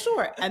 okay,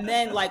 sure. And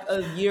then like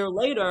a year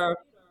later,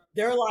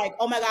 they're like,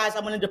 oh my gosh, I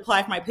want to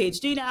apply for my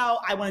PhD now.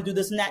 I want to do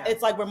this and that.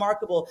 It's like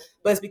remarkable,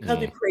 but it's because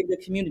we created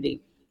a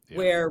community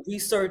where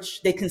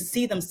research, they can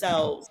see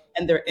themselves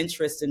and their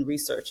interest in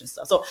research and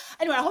stuff. So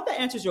anyway, I hope that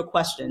answers your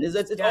question. It's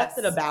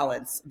often a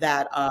balance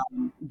that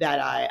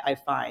I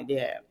find.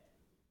 Yeah.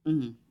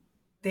 Mm-hmm.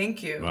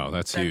 Thank you. Wow,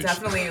 that's that huge.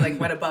 Definitely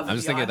like went above. I'm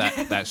just thinking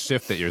that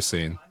shift that you're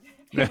seeing.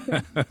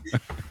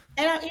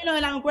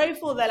 And I'm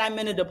grateful that I'm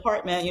in a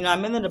department,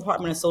 I'm in the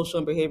Department of Social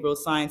and Behavioral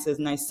Sciences,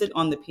 and I sit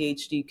on the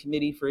PhD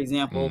committee, for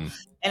example.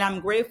 And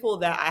I'm grateful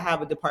that I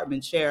have a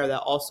department chair that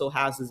also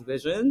has this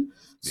vision.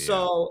 Yeah.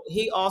 So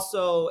he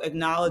also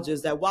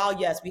acknowledges that while,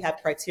 yes, we have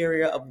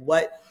criteria of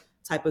what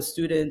type of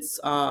students,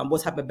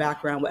 what type of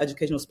background, what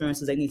educational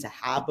experiences they need to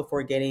have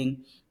before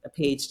getting a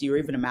PhD or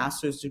even a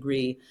master's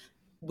degree,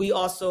 we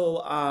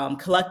also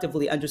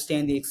collectively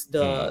understand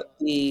the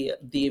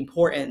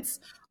importance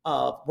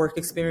of work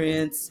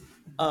experience,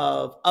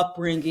 of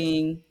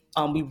upbringing.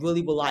 We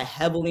really rely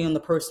heavily on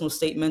the personal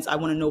statements. I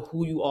want to know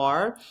who you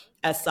are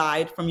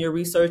aside from your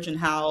research and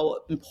how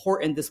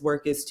important this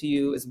work is to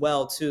you as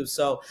well, too.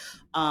 So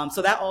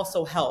that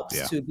also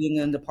helps to being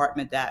in a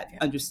department that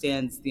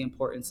understands the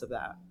importance of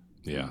that.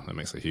 Yeah, that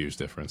makes a huge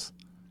difference.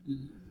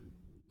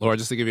 Laura,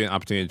 just to give you an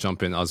opportunity to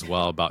jump in as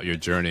well about your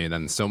journey, and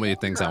then so many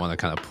things I want to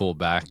kind of pull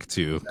back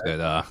to that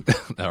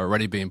are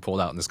already being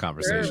pulled out in this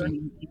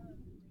conversation.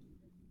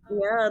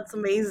 Yeah, it's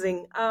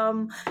amazing.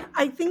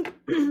 I think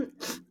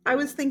I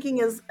was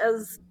thinking as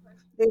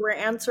they were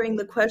answering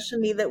the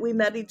question, that we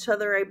met each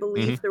other, I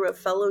believe, through a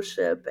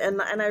fellowship.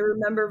 And I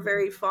remember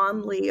very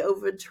fondly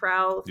Ovid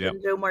Trouth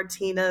and Joe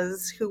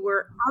Martinez, who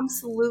were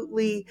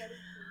absolutely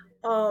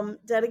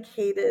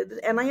dedicated.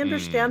 And I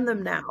understand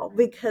them now,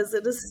 because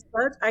it is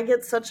I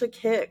get such a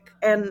kick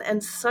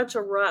and such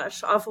a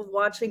rush off of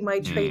watching my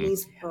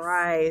trainees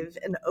thrive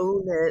and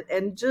own it,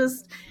 and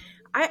just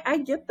I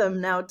get them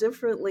now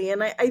differently.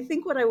 And I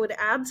think what I would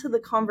add to the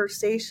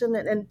conversation,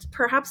 and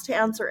perhaps to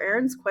answer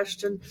Erin's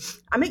question,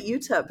 I'm at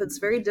UTEP. It's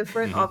very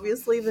different,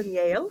 obviously, than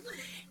Yale.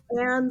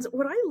 And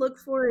what I look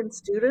for in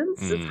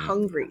students is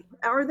hungry.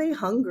 Are they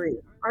hungry?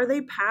 Are they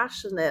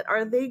passionate?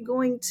 Are they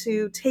going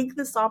to take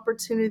this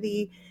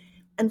opportunity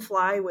and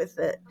fly with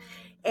it?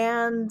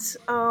 And,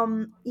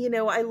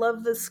 I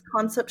love this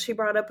concept she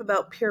brought up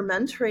about peer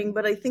mentoring,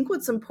 but I think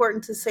what's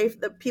important to say for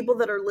the people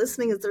that are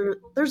listening is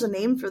there's a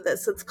name for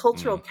this. It's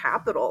cultural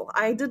capital.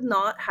 I did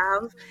not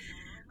have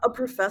a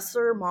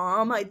professor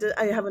mom. I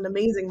have an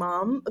amazing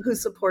mom who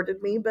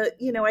supported me, but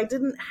I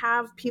didn't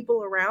have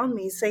people around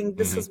me saying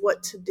this is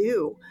what to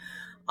do.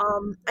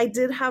 I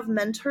did have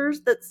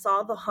mentors that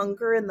saw the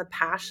hunger and the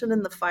passion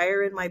and the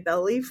fire in my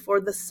belly for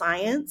the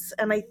science.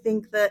 And I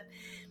think that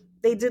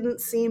they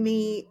didn't see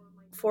me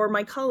for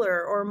my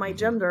color or my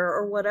gender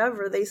or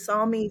whatever. They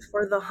saw me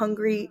for the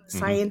hungry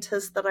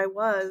scientist that I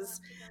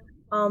was.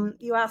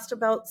 You asked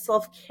about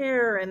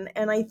self-care,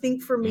 and I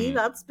think for me,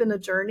 that's been a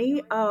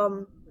journey.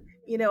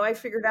 I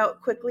figured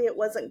out quickly it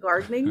wasn't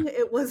gardening.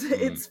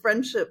 It's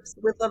friendships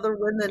with other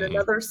women and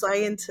other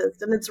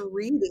scientists, and it's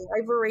reading.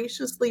 I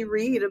voraciously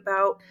read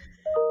about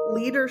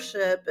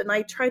leadership, and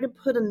I try to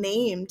put a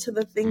name to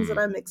the things that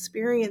I'm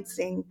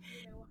experiencing.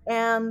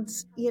 And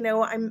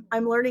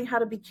I'm learning how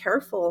to be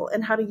careful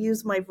and how to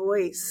use my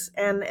voice.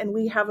 And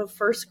we have a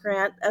first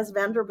grant, as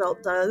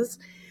Vanderbilt does,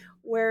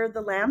 where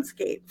the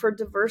landscape for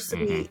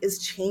diversity is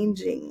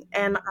changing,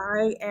 and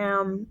I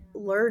am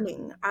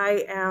learning.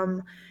 I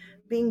am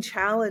being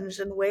challenged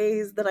in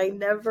ways that I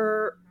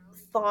never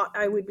thought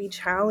I would be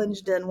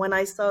challenged in. When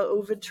I saw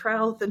Ovid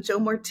Trouth and Joe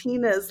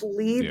Martinez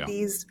lead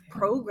these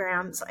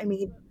programs, I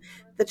mean,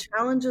 the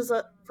challenges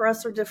for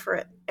us are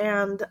different.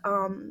 And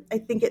I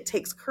think it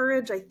takes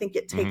courage. I think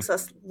it takes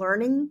us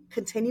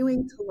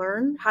continuing to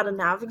learn how to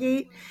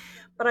navigate.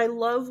 But I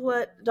love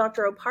what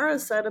Dr. Opara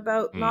said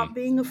about not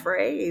being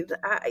afraid.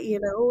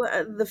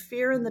 The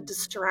fear and the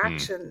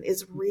distraction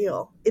is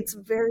real. It's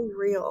very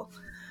real.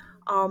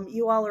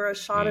 You all are a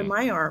shot in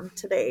my arm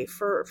today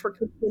for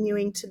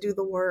continuing to do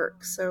the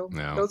work. So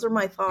those are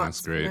my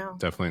thoughts. That's great.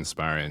 Definitely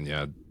inspiring.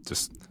 Yeah,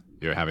 just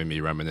you're having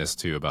me reminisce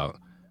too about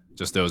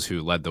just those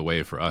who led the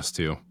way for us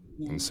too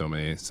in so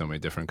many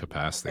different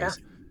capacities.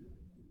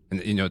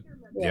 And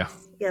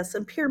Yes,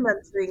 and peer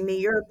mentoring me.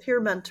 You're a peer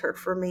mentor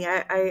for me.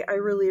 I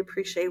really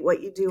appreciate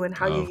what you do and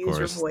how you use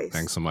your voice.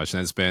 Thanks so much.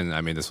 And it's been,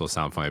 I mean, this will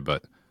sound funny,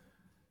 but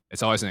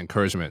it's always an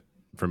encouragement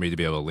for me to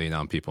be able to lean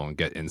on people and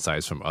get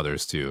insights from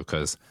others too.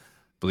 Because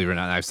believe it or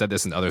not, I've said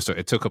this in others, so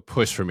it took a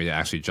push for me to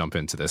actually jump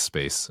into this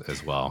space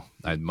as well.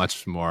 I'm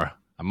much more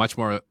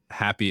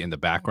happy in the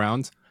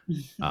background.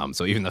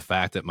 So even the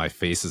fact that my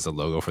face is a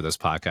logo for this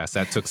podcast,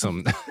 that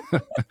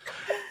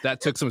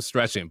took some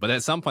stretching. But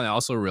at some point, I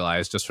also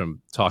realized just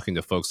from talking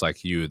to folks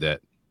like you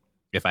that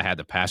if I had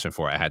the passion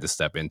for it, I had to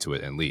step into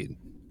it and lead,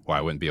 or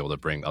I wouldn't be able to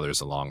bring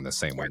others along the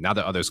same way. Not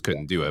that others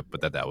couldn't do it,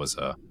 but that was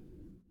a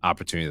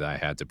opportunity that I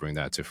had to bring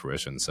that to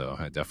fruition. So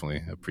I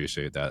definitely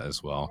appreciate that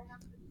as well.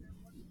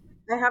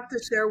 I have to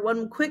share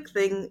one quick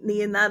thing,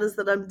 Nee, and that is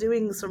that I'm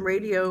doing some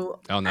radio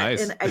at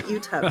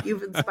UTEP.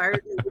 You've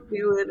inspired me to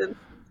do it.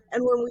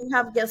 And when we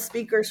have guest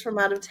speakers from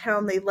out of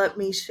town, they let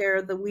me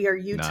share the We Are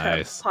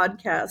UTEP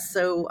podcast.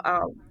 So,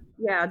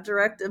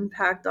 direct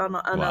impact on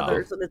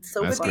others. And it's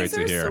so That's fun. Great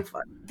to hear. So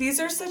fun. These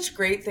are such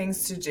great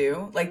things to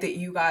do, like that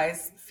you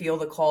guys feel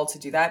the call to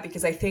do that,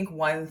 because I think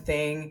one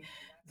thing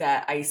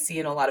that I see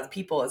in a lot of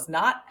people is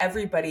not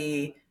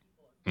everybody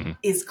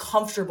is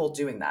comfortable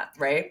doing that,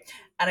 right?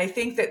 And I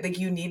think that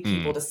you need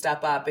people to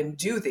step up and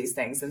do these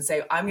things and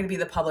say, I'm going to be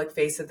the public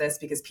face of this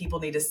because people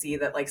need to see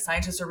that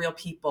scientists are real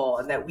people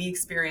and that we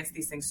experience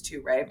these things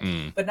too, right?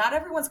 But not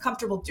everyone's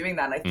comfortable doing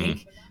that. And I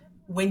think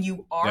when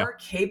you are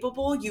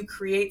capable, you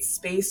create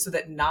space so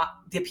that not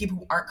the people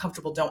who aren't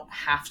comfortable don't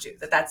have to,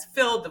 that's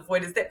filled, the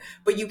void is there,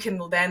 but you can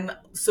then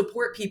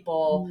support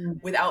people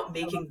without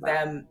making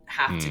them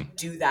have to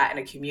do that in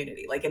a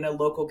community, like in a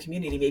local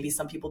community. Maybe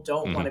some people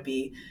don't want to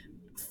be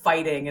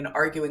fighting and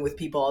arguing with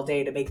people all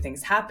day to make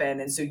things happen.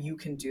 And so you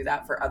can do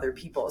that for other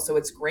people. So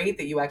it's great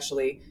that you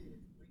actually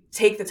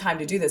take the time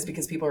to do this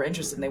because people are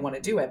interested and they want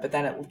to do it, but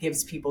then it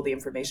gives people the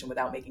information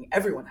without making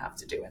everyone have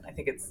to do it. And I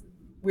think it's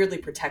weirdly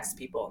protects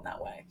people in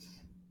that way.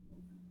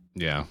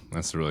 Yeah,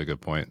 that's a really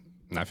good point.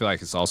 And I feel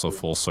like it's also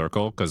full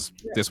circle because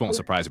this won't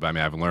surprise you, but I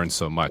mean, I've learned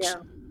so much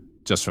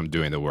just from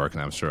doing the work.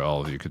 And I'm sure all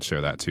of you could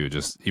share that too.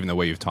 Just even the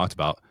way you've talked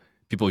about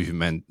people you've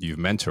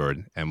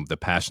mentored and the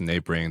passion they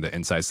bring, the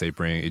insights they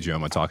bring.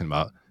 Ijeoma talking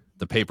about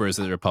the papers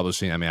that they're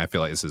publishing. I mean, I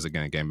feel like this is,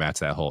 again, getting back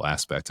to that whole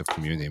aspect of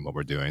community and what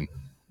we're doing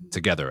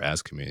together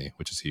as community,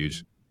 which is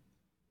huge.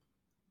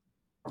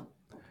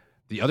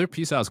 The other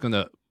piece I was going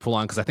to pull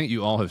on, because I think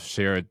you all have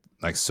shared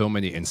so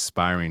many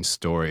inspiring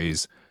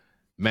stories,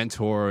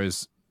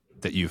 mentors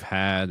that you've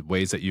had,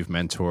 ways that you've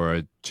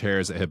mentored,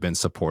 chairs that have been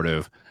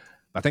supportive.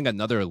 I think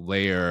another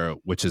layer,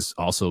 which is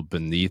also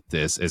beneath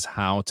this, is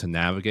how to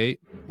navigate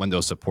when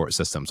those support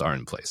systems are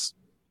in place.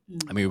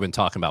 I mean, we've been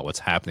talking about what's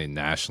happening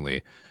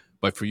nationally,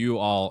 but for you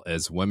all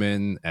as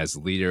women, as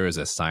leaders,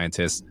 as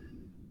scientists,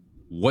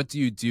 what do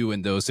you do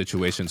in those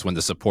situations when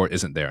the support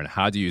isn't there? And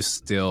how do you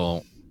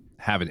still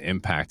have an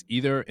impact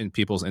either in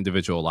people's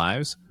individual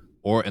lives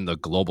or in the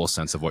global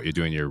sense of what you're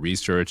doing in your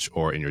research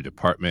or in your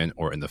department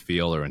or in the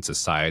field or in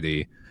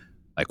society?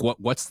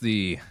 What's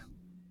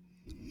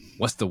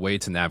the way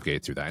to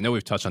navigate through that? I know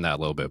we've touched on that a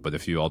little bit, but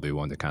if you all be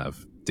willing to kind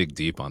of dig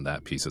deep on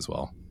that piece as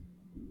well.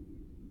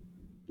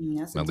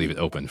 I'll leave it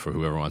open for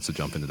whoever wants to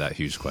jump into that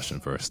huge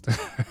question first.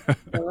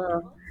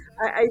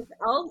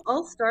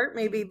 I'll start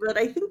maybe, but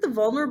I think the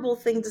vulnerable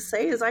thing to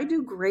say is I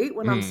do great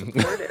when I'm Mm.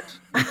 supported.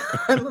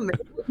 I'm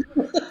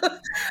amazing.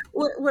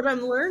 What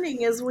I'm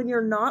learning is when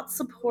you're not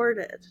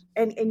supported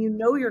and you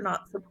know you're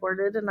not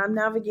supported, and I'm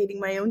navigating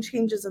my own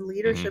changes in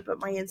leadership at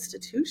my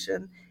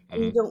institution,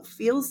 and you don't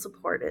feel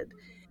supported,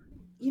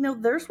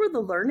 there's where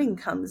the learning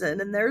comes in,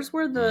 and there's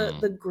where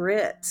the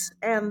grit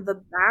and the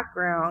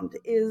background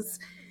is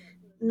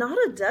not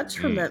a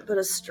detriment but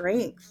a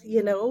strength.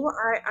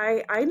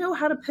 I know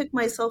how to pick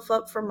myself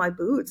up from my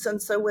boots, and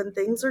so when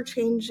things are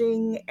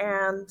changing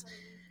and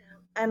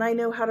I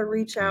know how to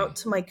reach out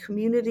to my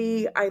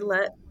community, I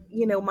let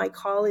my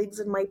colleagues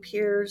and my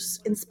peers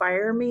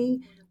inspire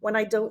me when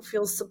I don't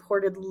feel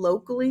supported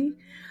locally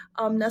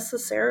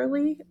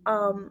necessarily.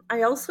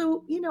 I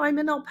also, I'm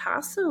in El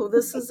Paso.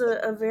 This is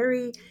a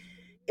very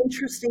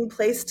interesting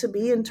place to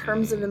be in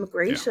terms of Yeah.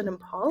 immigration and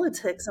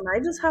politics, and I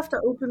just have to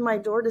open my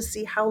door to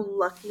see how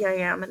lucky I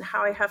am and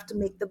how I have to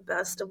make the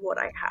best of what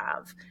I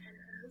have.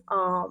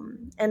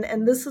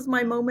 And this is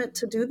my moment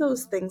to do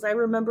those things. I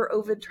remember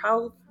Ovid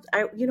Trial.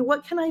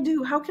 What can I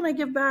do? How can I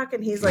give back?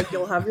 And he's like,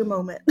 you'll have your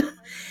moment.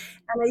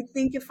 And I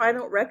think if I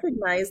don't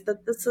recognize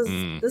that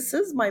this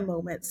is my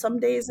moment, some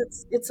days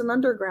it's an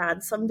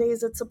undergrad, some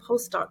days it's a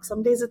postdoc,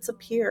 some days it's a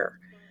peer.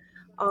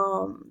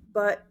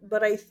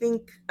 But I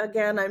think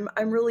again,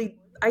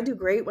 I do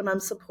great when I'm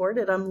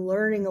supported. I'm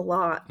learning a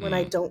lot when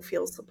I don't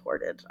feel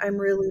supported. I'm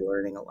really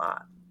learning a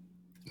lot.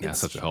 Yeah,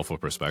 such a helpful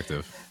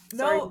perspective.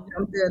 Sorry to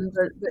jump in,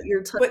 but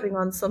you're touching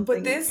on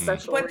something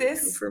special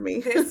for me.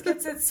 This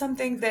gets at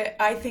something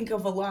that I think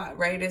of a lot,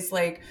 right? Is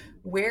like,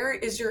 where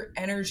is your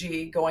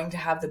energy going to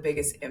have the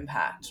biggest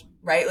impact,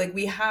 right? Like,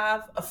 we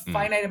have a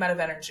finite amount of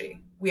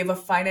energy. We have a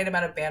finite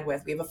amount of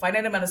bandwidth. We have a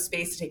finite amount of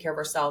space to take care of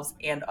ourselves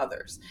and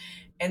others.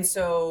 And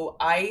so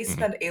I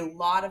spend a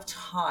lot of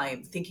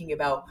time thinking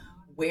about,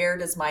 where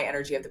does my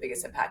energy have the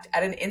biggest impact?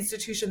 At an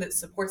institution that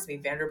supports me,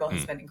 Vanderbilt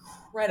has been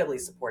incredibly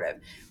supportive.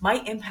 My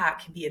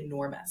impact can be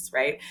enormous,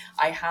 right?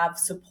 I have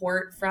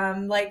support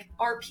from like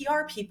our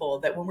PR people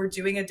that when we're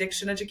doing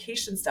addiction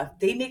education stuff,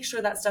 they make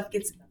sure that stuff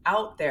gets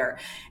out there.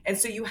 And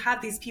so you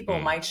have these people,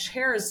 my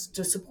chair is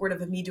just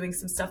supportive of me doing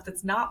some stuff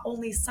that's not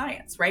only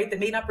science, right? That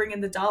may not bring in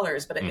the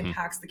dollars, but it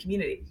impacts the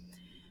community.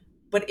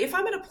 But if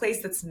I'm in a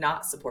place that's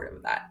not supportive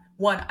of that,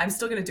 one, I'm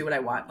still going to do what I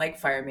want. Like,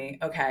 fire me.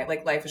 Okay.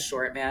 Like, life is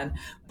short, man.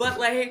 But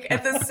like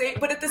at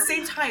the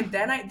same time,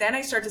 then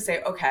I start to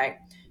say, okay,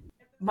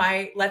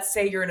 let's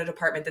say you're in a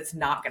department that's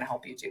not going to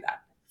help you do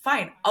that.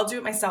 Fine. I'll do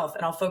it myself,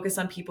 and I'll focus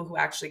on people who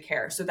actually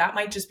care. So that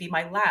might just be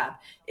my lab.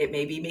 It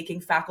may be making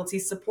faculty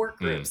support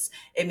groups.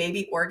 It may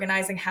be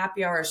organizing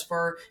happy hours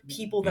for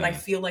people that I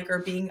feel like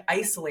are being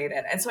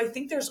isolated. And so I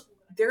think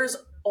there's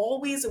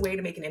always a way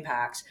to make an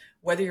impact,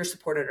 whether you're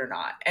supported or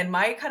not. And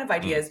my kind of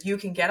idea is you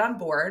can get on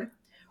board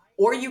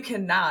or you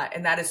cannot,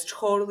 and that is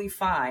totally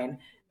fine.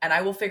 And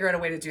I will figure out a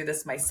way to do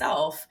this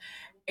myself.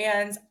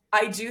 And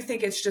I do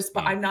think it's just,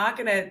 but I'm not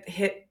going to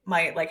hit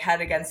my like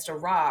head against a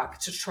rock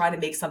to try to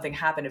make something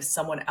happen if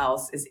someone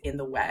else is in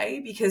the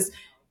way, because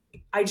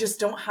I just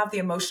don't have the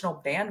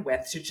emotional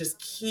bandwidth to just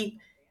keep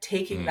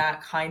taking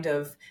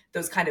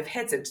those kind of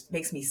hits. It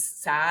makes me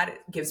sad. It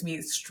gives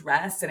me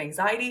stress and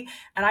anxiety.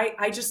 And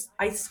I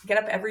get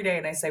up every day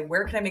and I say,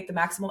 where can I make the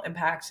maximal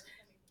impact?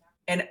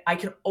 And I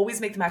can always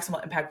make the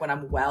maximal impact when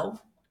I'm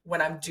well,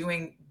 when I'm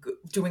doing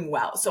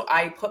well. So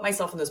I put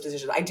myself in those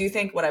positions. I do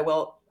think what I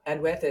will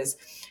end with is,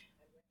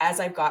 as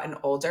I've gotten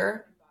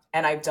older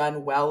and I've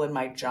done well in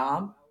my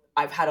job,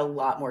 I've had a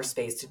lot more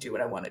space to do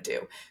what I want to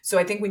do. So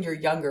I think when you're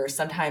younger,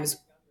 sometimes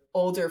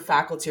older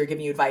faculty are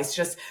giving you advice,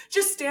 just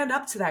stand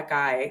up to that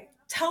guy,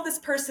 tell this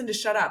person to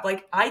shut up.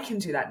 Like, I can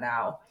do that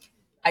now.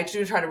 I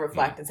do try to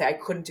reflect and say, I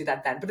couldn't do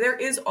that then, but there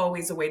is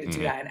always a way to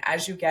do that. And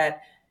as you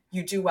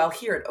do well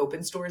here, it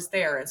opens doors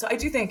there. And so I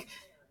do think,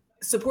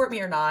 support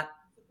me or not,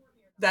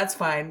 that's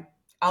fine.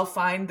 I'll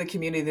find the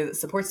community that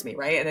supports me,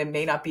 right? And it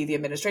may not be the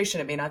administration,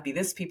 it may not be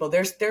this people.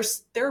 There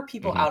are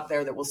people out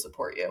there that will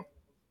support you.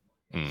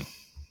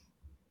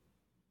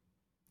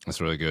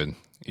 That's really good.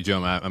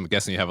 Ijeoma, I'm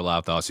guessing you have a lot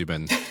of thoughts. You've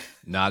been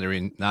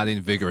nodding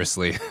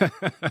vigorously.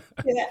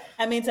 Yeah,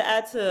 I mean, to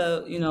add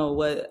to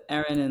what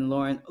Erin and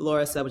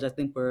Laura said, which I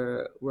think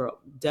were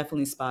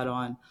definitely spot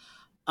on.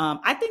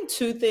 I think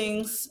two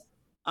things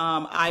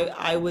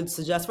I would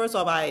suggest. First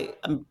off,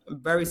 I'm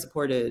very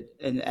supported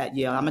at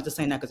Yale. I'm not just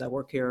saying that because I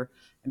work here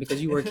and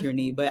because you work here,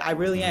 Nee, but I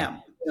really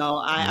am.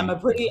 I'm a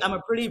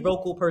pretty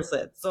vocal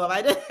person. So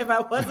if I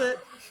wasn't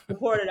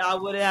supported, I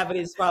wouldn't have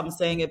any problem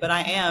saying it. But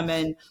I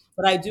am,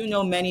 but I do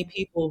know many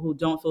people who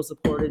don't feel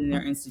supported in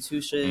their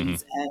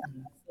institutions, and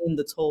I've seen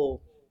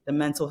the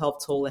mental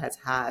health toll it has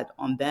had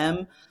on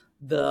them,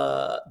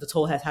 the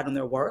toll it has had on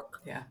their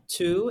work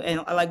too.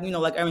 And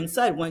like Erin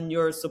said, when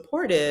you're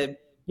supported,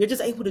 you're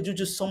just able to do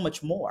just so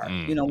much more,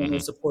 when you're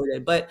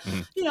supported. But,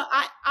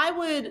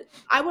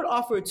 I would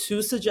offer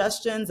two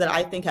suggestions that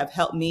I think have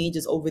helped me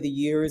just over the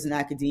years in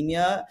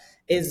academia,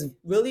 is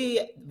really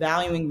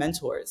valuing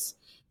mentors.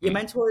 Your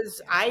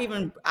mentors, I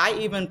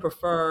even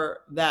prefer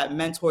that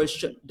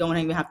mentors don't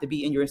even have to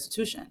be in your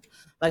institution.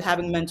 Like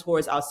having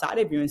mentors outside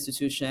of your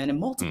institution and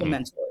multiple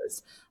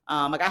mentors.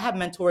 Like I have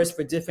mentors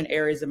for different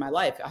areas of my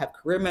life. I have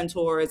career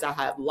mentors, I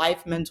have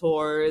life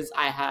mentors,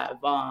 I have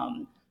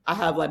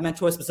like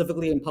mentors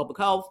specifically in public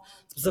health,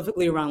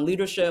 specifically around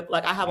leadership.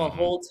 Like I have a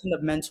whole team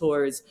of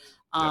mentors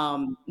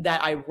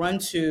that I run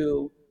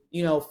to,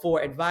 you know,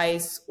 for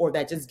advice or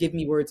that just give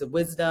me words of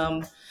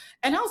wisdom.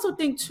 And I also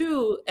think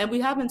too, and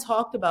we haven't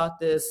talked about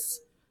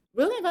this,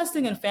 really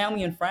investing in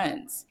family and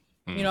friends,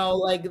 you know,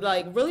 like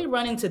really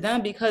running to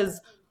them,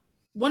 because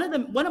one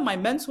of my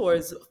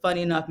mentors,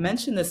 funny enough,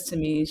 mentioned this to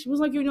me. She was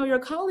like, you know, your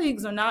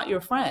colleagues are not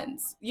your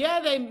friends. Yeah,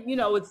 they, you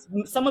know, it's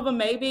some of them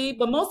maybe,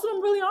 but most of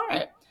them really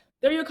aren't.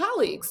 They're your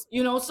colleagues,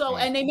 you know, so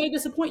and they may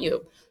disappoint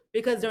you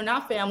because they're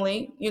not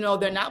family, you know,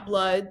 they're not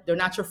blood, they're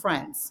not your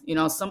friends. You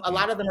know, a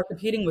lot of them are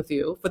competing with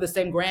you for the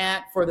same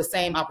grant, for the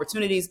same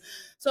opportunities.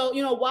 So,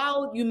 you know,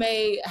 while you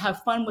may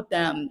have fun with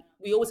them,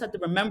 we always have to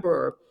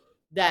remember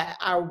that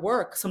our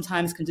work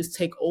sometimes can just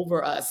take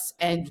over us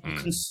and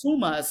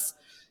consume us,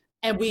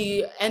 and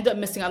we end up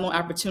missing out on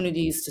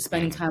opportunities to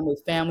spending time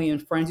with family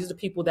and friends. These are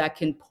people that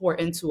can pour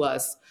into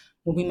us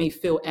when we may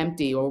feel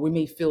empty or we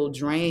may feel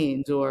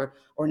drained or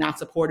not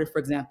supported, for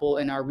example,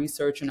 in our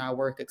research and our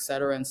work, et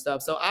cetera, and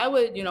stuff. So I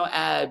would, you know,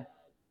 add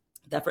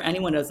that for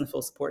anyone who doesn't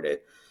feel supported,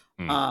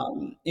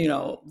 you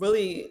know,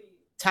 really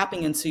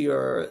tapping into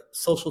your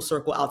social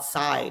circle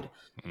outside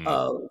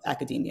of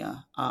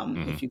academia,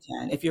 if you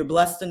can. If you're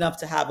blessed enough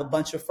to have a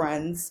bunch of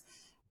friends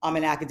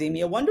in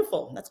academia,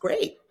 wonderful. That's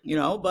great, you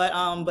know,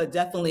 but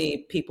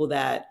definitely people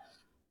that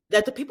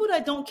the people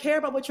that don't care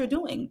about what you're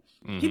doing,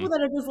 people that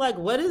are just like,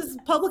 what is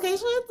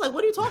publications? Like,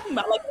 what are you talking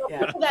about? Like,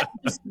 people that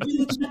just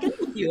really check in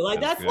with you.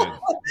 Like, that's like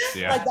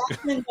that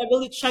can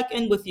really check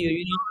in with you.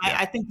 You know,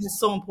 I think it's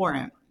so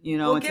important, you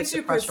know, well, and takes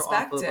the pressure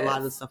off of a lot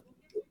of the stuff.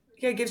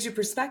 Yeah, it gives you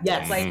perspective.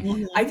 Yes. Like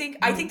I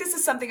think this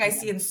is something I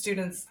see in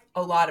students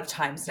a lot of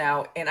times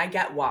now, and I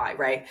get why,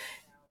 right?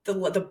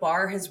 The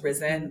bar has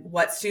risen.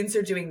 What students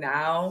are doing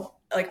now,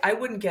 like I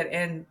wouldn't get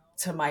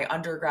into my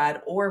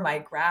undergrad or my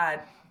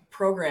grad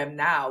program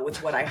now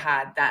with what I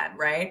had then,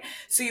 right?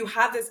 So you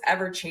have this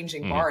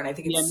ever-changing bar, and I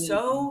think it's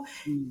so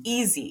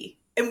easy.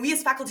 And we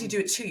as faculty do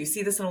it too. You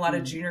see this in a lot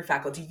of junior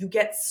faculty. You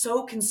get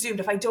so consumed.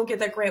 If I don't get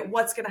that grant,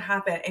 what's going to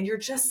happen? And you're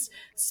just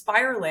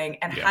spiraling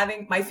and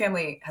having, my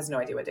family has no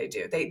idea what they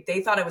do.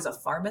 They thought I was a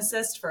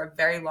pharmacist for a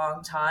very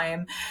long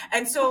time.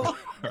 And so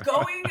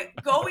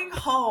going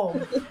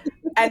home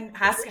and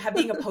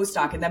being a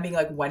postdoc and then being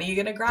like, when are you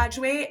going to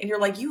graduate? And you're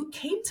like, you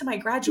came to my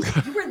graduate.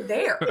 You were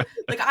there.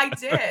 Like I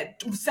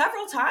did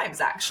several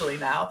times actually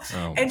now.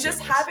 And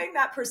just having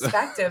that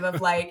perspective of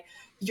like,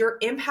 your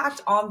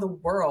impact on the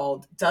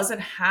world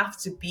doesn't have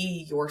to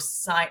be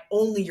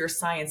only your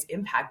science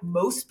impact.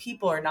 Most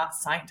people are not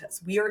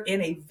scientists. We are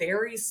in a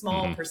very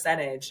small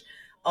percentage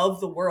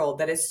of the world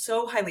that is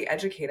so highly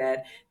educated.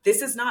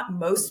 This is not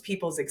most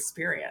people's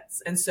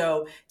experience. And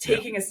so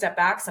taking a step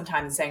back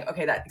sometimes and saying,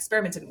 okay, that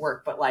experiment didn't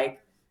work, but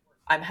like,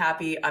 I'm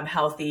happy, I'm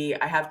healthy,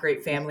 I have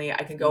great family,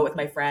 I can go with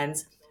my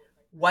friends.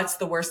 What's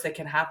the worst that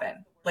can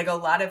happen? Like a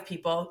lot of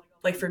people,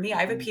 like for me, I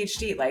have a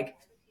PhD, like,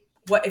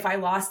 what if I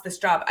lost this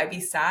job? I'd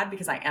be sad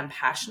because I am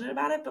passionate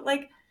about it, but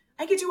like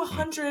I could do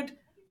 100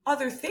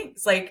 other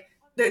things. Like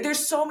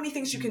there's so many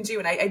things you can do.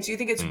 And I do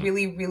think it's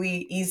really,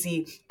 really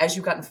easy as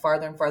you've gotten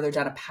farther and farther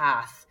down a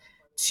path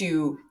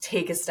to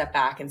take a step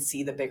back and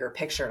see the bigger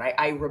picture. And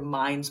I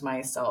remind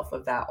myself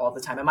of that all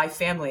the time. And my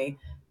family,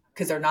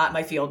 because they're not in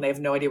my field and they have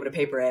no idea what a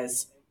paper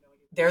is,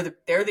 they're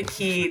the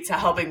key to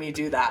helping me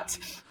do that.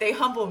 They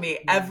humble me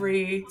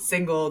every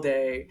single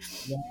day.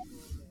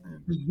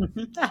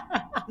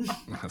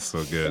 That's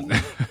so good.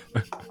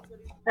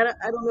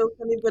 I don't know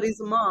if anybody's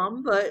a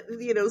mom, but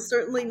you know,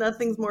 certainly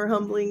nothing's more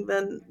humbling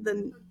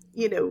than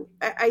you know.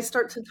 I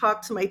start to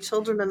talk to my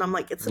children, and I'm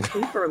like, it's a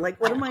paper. Like,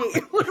 what am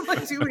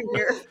I doing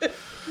here?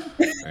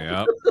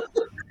 Yep.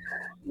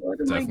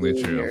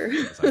 Definitely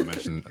true. As I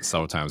mentioned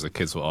several times, the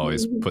kids will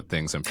always put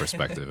things in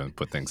perspective and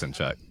put things in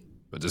check.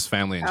 But just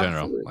family in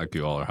general, like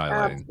you all are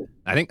highlighting.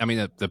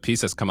 Absolutely. The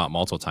piece that's come out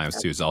multiple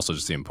times too is also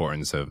just the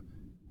importance of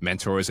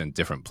mentors in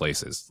different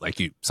places. Like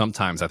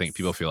sometimes I think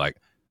people feel like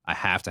I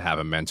have to have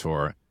a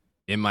mentor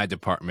in my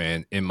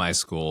department, in my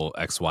school,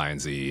 X, Y, and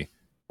Z.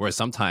 Whereas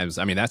sometimes,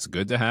 that's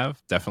good to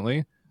have,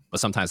 definitely. But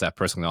sometimes that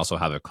person can also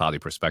have a cloudy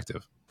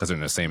perspective because they're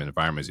in the same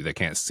environment as you. They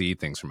can't see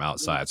things from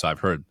outside. So I've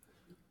heard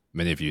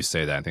many of you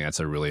say that. I think that's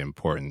a really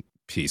important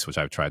piece, which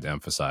I've tried to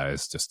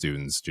emphasize to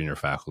students, junior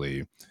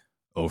faculty,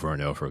 over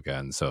and over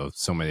again. So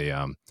many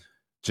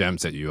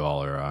gems that you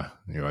all are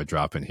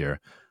dropping here.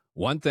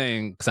 One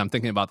thing, because I'm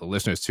thinking about the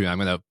listeners too, I'm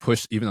going to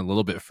push even a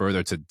little bit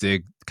further to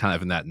dig kind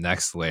of in that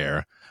next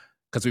layer,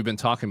 because we've been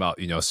talking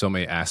about, so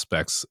many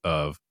aspects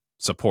of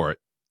support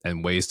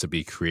and ways to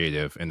be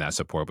creative in that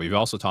support. But we've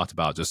also talked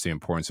about just the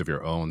importance of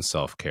your own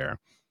self-care.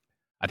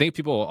 I think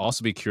people will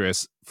also be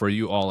curious for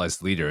you all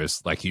as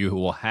leaders, like you, who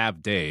will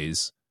have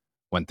days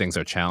when things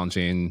are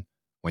challenging,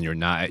 when you're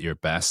not at your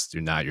best,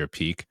 you're not at your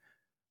peak.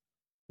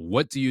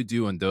 what do you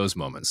do in those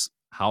moments?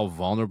 How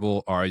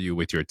vulnerable are you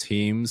with your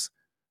teams?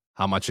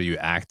 How much are you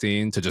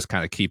acting to just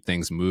kind of keep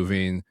things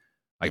moving?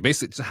 Like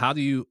basically, just how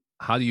do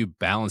you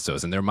balance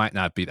those? And there might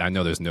not be, I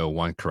know there's no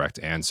one correct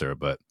answer,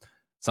 but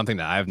something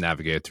that I've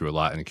navigated through a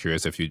lot, and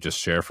curious if you just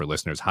share for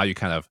listeners how you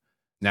kind of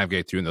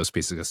navigate through in those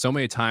pieces. Because so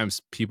many times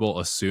people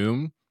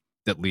assume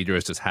that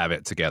leaders just have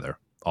it together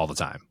all the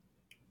time,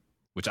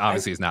 which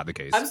obviously is not the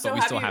case. But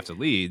we still have to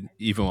lead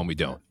even when we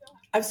don't.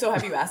 I'm so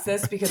happy you asked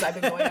this because I've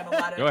been going on a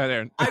lot of. Go ahead,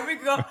 Erin.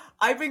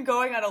 I've been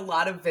going on a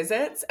lot of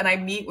visits, and I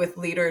meet with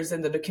leaders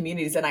in the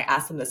communities, and I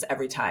ask them this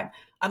every time.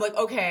 I'm like,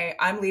 okay,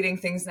 I'm leading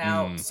things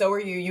now. So are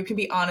you. You can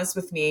be honest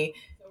with me.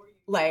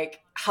 Like,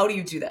 how do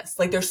you do this?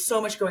 Like, there's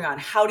so much going on.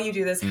 How do you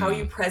do this? How are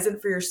you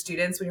present for your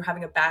students when you're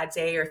having a bad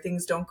day or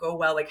things don't go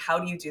well? Like, how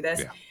do you do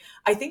this? Yeah.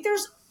 I think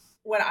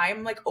when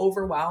I'm like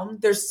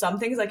overwhelmed, there's some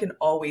things I can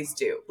always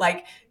do.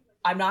 Like,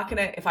 I'm not going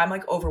to, if I'm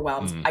like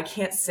overwhelmed, I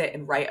can't sit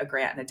and write a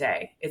grant in a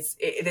day. It's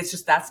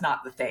just, that's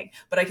not the thing.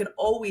 But I can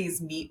always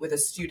meet with a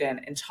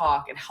student and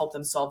talk and help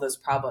them solve those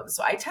problems.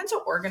 So I tend to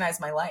organize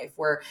my life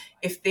where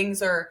if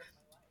things are,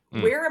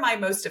 where am I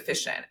most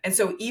efficient? And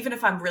so even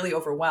if I'm really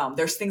overwhelmed,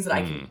 there's things that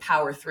I can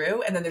power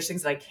through, and then there's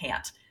things that I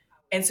can't.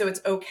 And so it's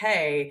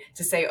okay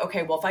to say,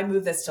 okay, well, if I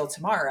move this till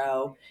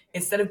tomorrow,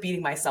 instead of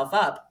beating myself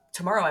up,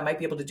 tomorrow I might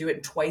be able to do it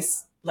at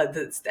twice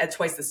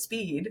the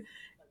speed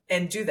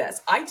and do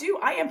this. I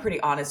am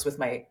pretty honest with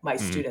my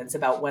students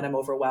about when I'm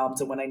overwhelmed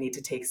and when I need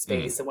to take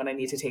space and when I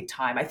need to take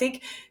time. I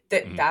think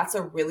that that's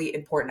a really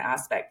important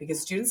aspect,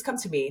 because students come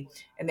to me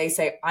and they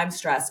say, I'm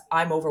stressed,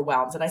 I'm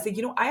overwhelmed. And I say,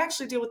 I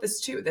actually deal with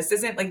this too. This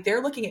isn't like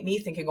they're looking at me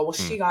thinking, oh, well,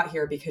 she got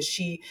here because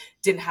she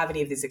didn't have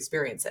any of these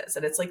experiences.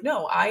 And it's like,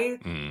 no, I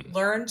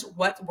learned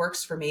what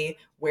works for me,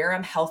 where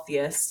I'm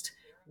healthiest,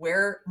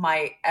 where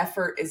my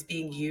effort is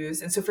being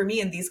used. And so for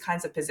me, in these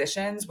kinds of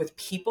positions with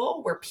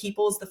people, where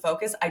people is the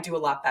focus, I do a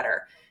lot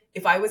better.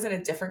 If I was in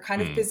a different kind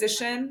of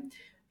position,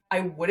 I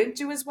wouldn't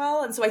do as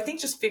well. And so I think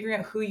just figuring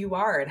out who you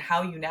are and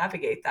how you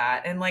navigate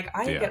that. And like,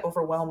 I get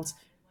overwhelmed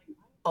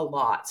a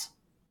lot.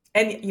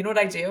 And you know what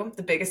I do?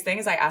 The biggest thing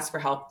is I ask for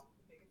help.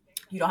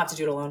 You don't have to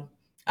do it alone.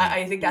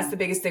 I think that's the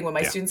biggest thing. When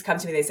my students come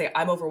to me, they say,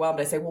 I'm overwhelmed.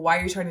 I say, well, why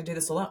are you trying to do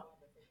this alone?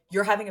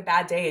 You're having a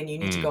bad day and you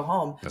need to go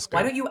home.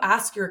 Why don't you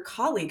ask your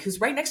colleague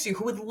who's right next to you,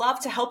 who would love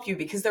to help you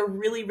because they're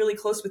really, really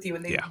close with you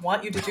and they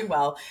want you to do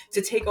well,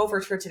 to take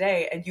over for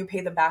today, and you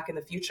pay them back in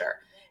the future.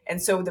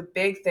 And so the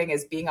big thing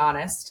is being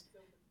honest,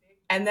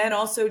 and then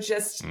also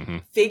just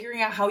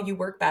figuring out how you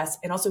work best,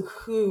 and also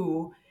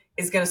who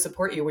is going to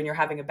support you when you're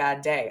having a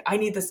bad day. I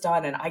need this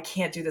done and I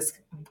can't do this.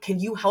 Can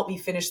you help me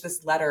finish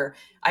this letter?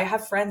 I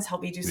have friends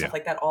help me do stuff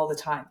like that all the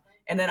time.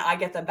 And then I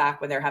get them back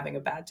when they're having a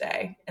bad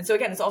day. And so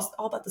again, it's all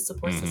about the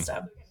support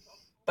system.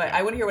 But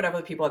I want to hear what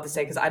other people have to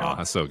say, because I don't. Oh,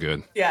 that's so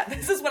good. Yeah,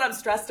 this is what I'm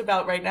stressed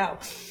about right now.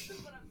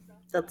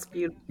 That's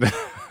beautiful.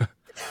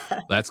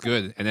 That's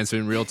good. And it's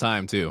in real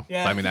time too.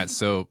 Yeah. I mean, that's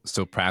so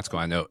practical.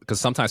 I know,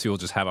 because sometimes people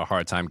just have a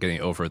hard time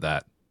getting over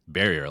that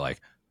barrier. Like,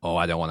 oh,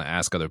 I don't want to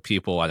ask other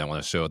people. I don't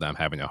want to show that I'm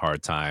having a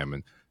hard time.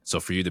 And so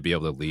for you to be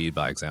able to lead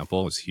by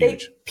example is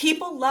huge.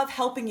 People love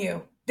helping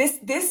you.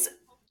 This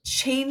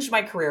changed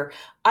my career.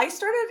 I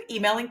started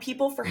emailing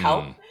people for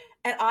help,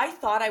 and I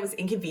thought I was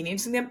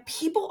inconveniencing them.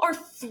 People are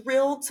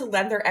thrilled to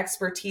lend their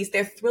expertise.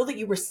 They're thrilled that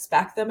you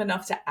respect them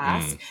enough to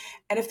ask.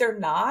 And if they're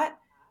not,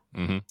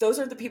 those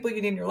are the people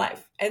you need in your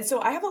life. And so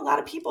I have a lot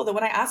of people that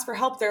when I ask for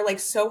help, they're like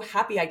so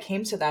happy I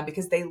came to them,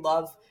 because they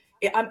love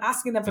it. I'm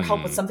asking them for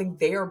help with something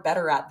they are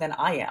better at than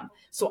I am.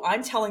 So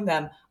I'm telling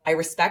them, I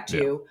respect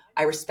you.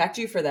 I respect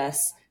you for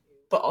this,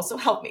 but also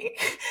help me.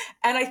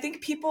 And I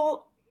think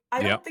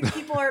I don't think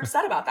people are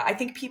upset about that. I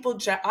think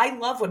I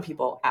love when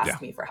people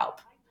ask me for help.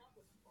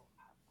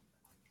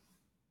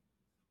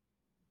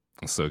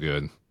 That's so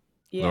good.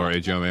 Yeah. Laura,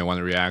 Ijeoma, may want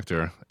to react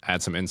or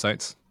add some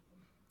insights?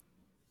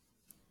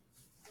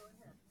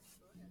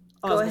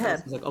 Go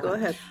ahead. Okay. Go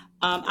ahead.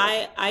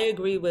 I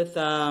agree with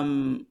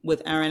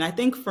Erin. I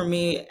think for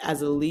me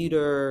as a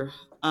leader,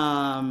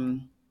 I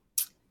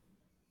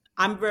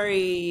have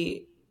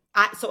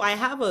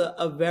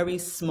a very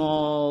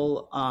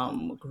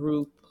small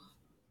group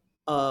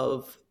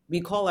of, we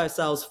call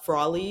ourselves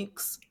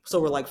frolics. So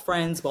we're like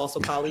friends, but also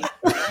colleagues.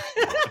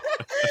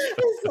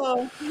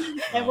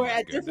 And we're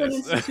at different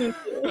institutions.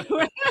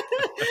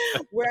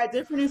 We're at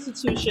different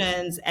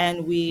institutions,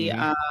 and we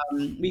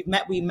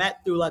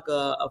met through like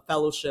a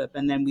fellowship,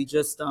 and then we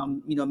just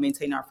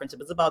maintain our friendship.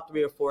 It's about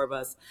 3 or 4 of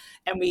us,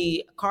 and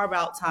we carve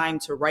out time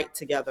to write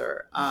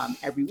together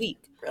every week.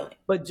 Really?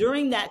 But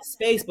during that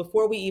space,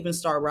 before we even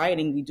start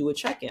writing, we do a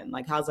check-in,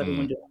 like how's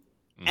everyone doing?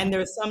 And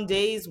there's some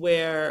days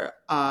where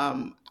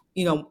I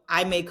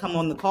may come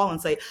on the call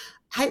and say,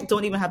 I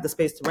don't even have the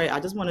space to write. I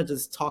just want to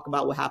just talk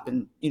about what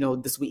happened,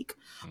 this week,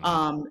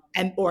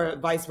 or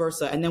vice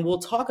versa. And then we'll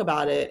talk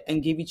about it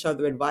and give each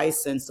other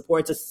advice and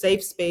support. It's a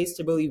safe space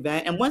to really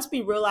vent. And once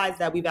we realize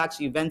that we've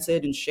actually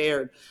vented and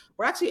shared,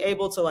 we're actually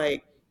able to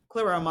like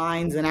clear our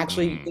minds and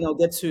actually,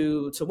 get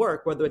to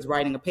work, whether it's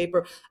writing a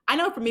paper. I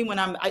know for me, when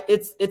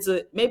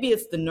maybe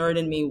it's the nerd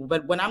in me,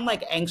 but when I'm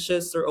like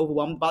anxious or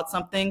overwhelmed about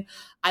something,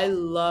 I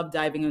love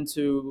diving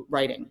into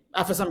writing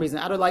for some reason.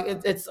 I don't like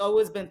it. It's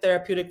always been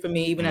therapeutic for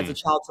me, even as a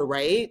child, to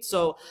write.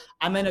 So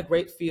I'm in a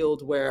great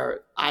field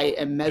where I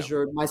am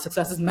measured. My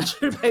success is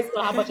measured based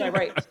on how much I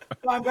write.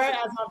 So I'm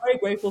very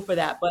grateful for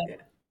that. But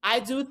I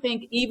do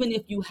think even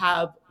if you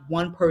have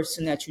one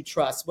person that you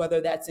trust, whether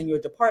that's in your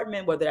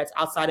department, whether that's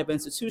outside of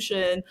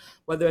institution,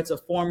 whether it's a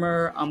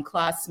former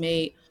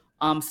classmate,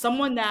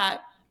 someone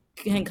that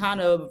can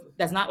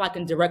that's not like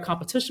in direct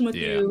competition with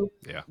you,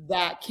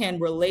 that can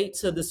relate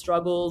to the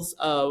struggles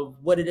of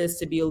what it is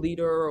to be a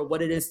leader or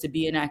what it is to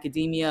be in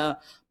academia,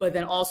 but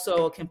then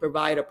also can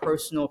provide a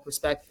personal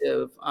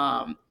perspective.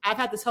 I've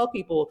had to tell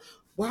people,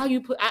 why are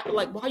you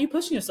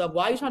pushing yourself?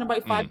 Why are you trying to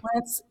write 5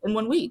 grants in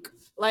 1 week?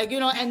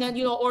 And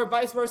then, or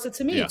vice versa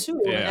to me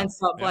too, and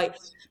stuff like,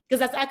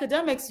 because as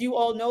academics, you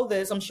all know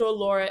this. I'm sure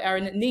Laura,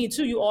 Erin, and me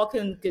too. You all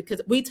can,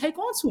 because we take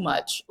on too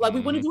much. Like we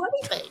want to do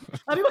everything.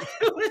 We want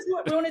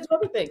to do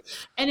everything,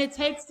 and it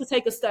takes to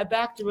take a step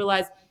back to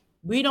realize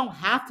we don't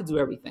have to do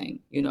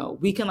everything.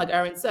 We can, like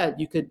Erin said,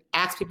 you could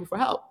ask people for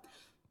help.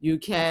 You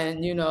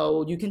can,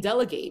 you can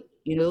delegate.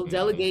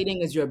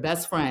 Delegating is your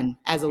best friend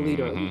as a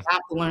leader. You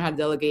have to learn how to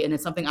delegate, and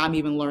it's something I'm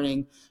even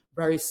learning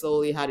very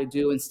slowly how to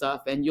do and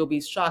stuff. And you'll be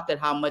shocked at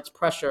how much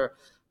pressure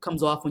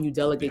comes off when you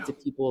delegate to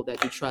people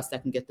that you trust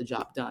that can get the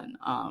job done.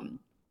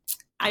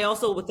 I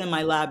also, within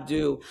my lab,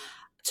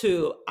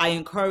 I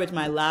encourage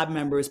my lab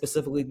members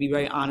specifically to be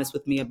very honest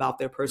with me about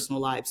their personal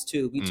lives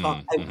too. We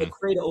talk. I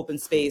create an open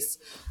space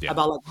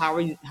about like how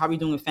are you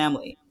doing with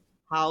family?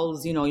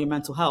 How's your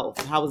mental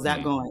health? How is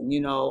that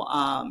going?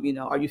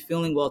 Are you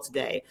feeling well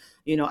today?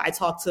 I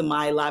talk to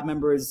my lab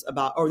members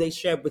about, or they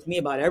share with me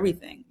about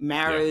everything: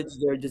 marriage,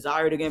 their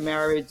desire to get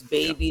married,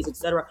 babies,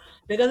 etc.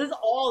 Because it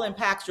all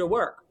impacts your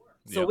work.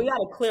 So we got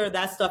to clear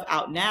that stuff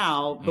out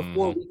now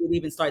before we could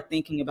even start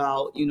thinking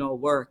about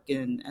work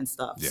and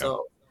stuff.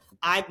 So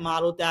I've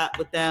modeled that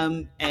with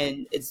them,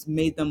 and it's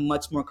made them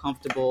much more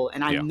comfortable.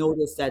 And I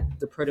noticed that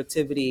the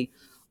productivity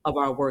of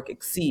our work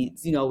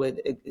exceeds,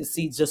 it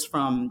exceeds just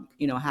from,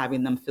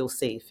 having them feel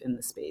safe in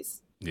the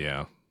space.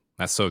 Yeah,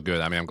 that's so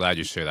good. I mean, I'm glad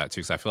you share that too,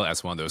 because I feel like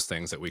that's one of those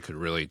things that we could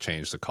really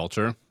change the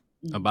culture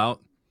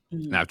about.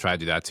 And I've tried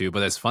to do that too.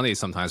 But it's funny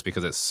sometimes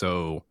because it's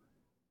so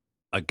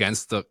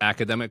against the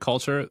academic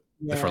culture.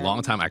 For a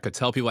long time, I could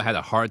tell people I had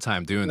a hard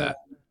time doing that.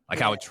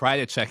 Like I would try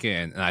to check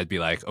in and I'd be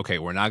like, okay,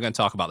 we're not going to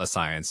talk about the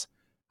science.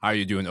 How are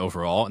you doing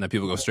overall? And then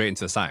people go straight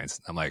into the science.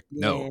 I'm like,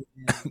 no,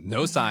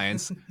 no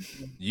science. But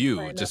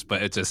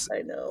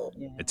I know.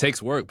 It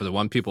takes work. But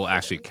when people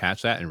actually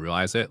catch that and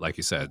realize it, like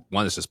you said,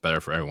 one is just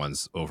better for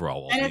everyone's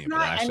overall well-being. But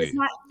it actually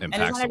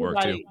impacts the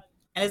work too.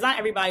 And it's not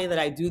everybody that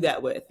I do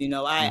that with.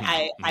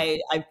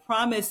 I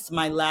promised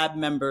my lab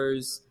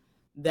members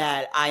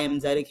that I am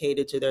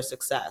dedicated to their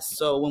success.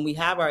 So when we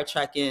have our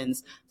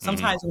check-ins,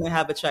 sometimes when we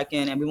have a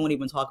check-in and we won't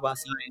even talk about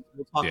science,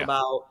 we'll talk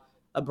about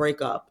a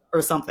breakup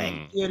or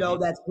something,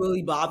 that's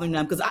really bothering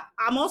them. Because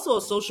I'm also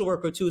a social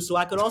worker too, so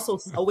I could also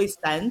always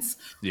sense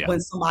when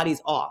somebody's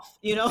off.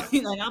 And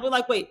I'll be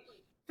like, wait,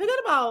 forget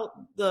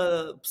about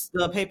the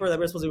paper that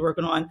we're supposed to be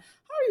working on.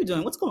 How are you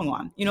doing? What's going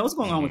on? What's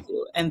going on with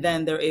you? And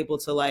then they're able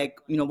to I'm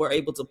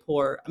able to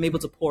pour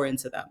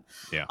into them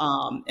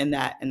in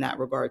that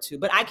regard too.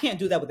 But I can't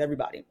do that with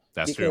everybody.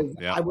 That's true.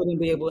 Yeah. I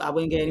wouldn't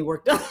get any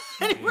work done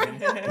anyway.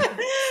 So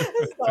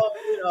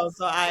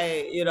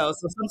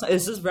sometimes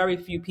it's just very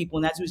few people,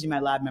 and that's usually my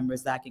lab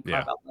members that I can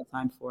carve out that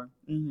time for.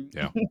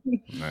 Yeah,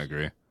 I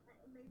agree.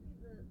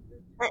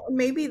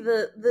 Maybe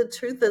the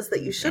truth is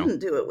that you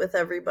shouldn't do it with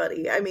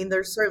everybody. I mean,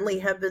 there certainly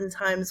have been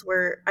times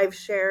where I've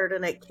shared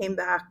and it came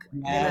back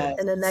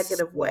in a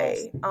negative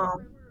way.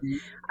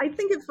 I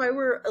think if I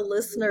were a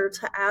listener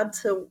to add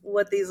to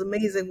what these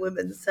amazing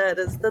women said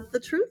is that the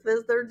truth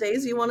is there are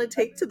days you want to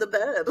take to the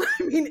bed.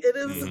 I mean, it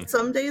is,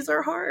 some days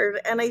are hard.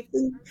 And I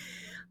think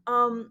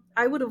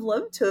I would have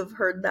loved to have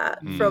heard that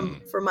from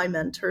my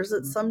mentors,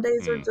 that some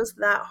days are just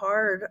that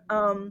hard.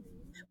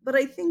 But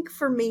I think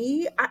for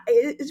me,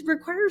 it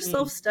requires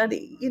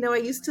self-study. I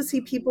used to see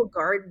people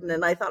garden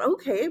and I thought,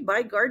 okay,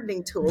 buy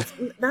gardening tools.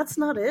 That's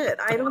not it.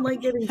 I don't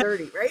like getting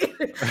dirty, right?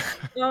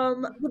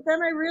 But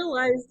then I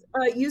realized,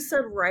 you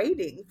said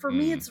writing. For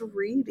me, it's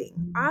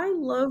reading. I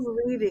love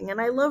reading, and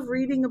I love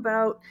reading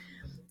about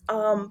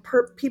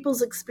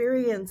people's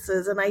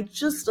experiences, and I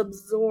just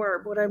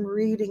absorb what I'm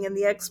reading and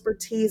the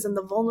expertise and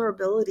the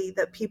vulnerability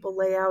that people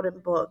lay out in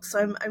books.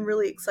 I'm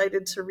really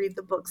excited to read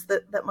the books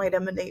that might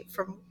emanate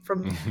from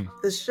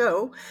this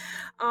show.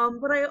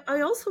 But I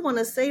also want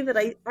to say that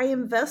I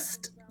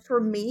invest, for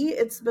me,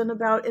 it's been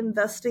about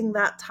investing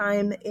that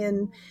time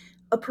in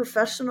a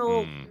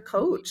professional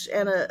coach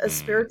and a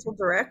spiritual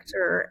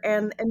director,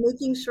 and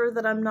making sure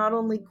that I'm not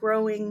only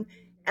growing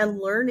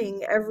and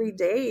learning every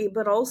day,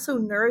 but also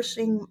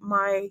nourishing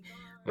my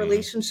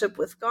relationship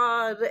with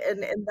God,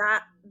 and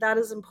that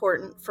is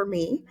important for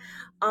me,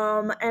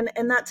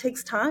 and that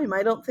takes time.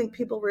 I don't think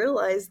people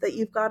realize that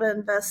you've got to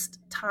invest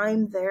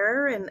time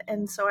there,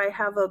 and so I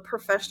have a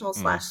professional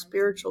slash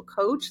spiritual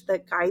coach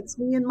that guides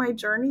me in my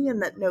journey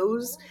and that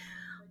knows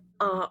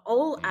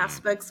all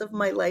aspects of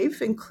my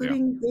life,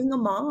 including being a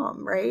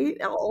mom,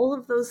 right? All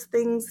of those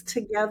things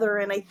together,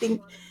 and I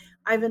think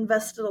I've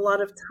invested a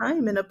lot of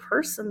time in a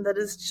person that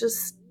is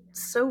just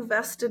so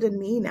vested in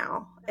me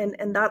now,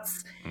 and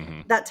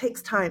that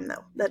takes time,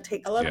 though. That I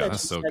takes love Yeah, that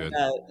that's you so said good.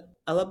 that.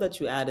 I love that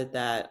you added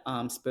that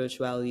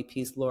spirituality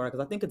piece, Laura,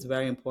 because I think it's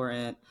very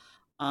important.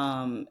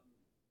 Um,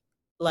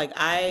 like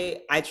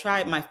I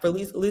tried my for at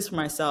least for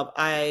myself,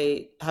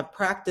 I have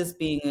practiced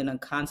being in a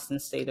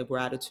constant state of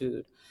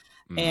gratitude.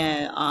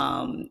 And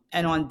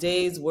on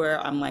days where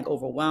I'm like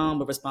overwhelmed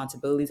with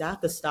responsibilities, I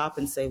have to stop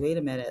and say, wait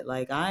a minute,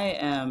 like I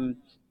am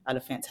at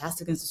a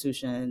fantastic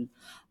institution.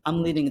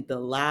 I'm leading the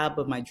lab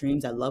of my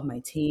dreams. I love my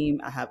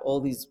team. I have all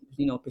these,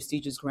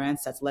 prestigious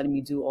grants that's letting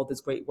me do all this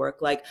great work.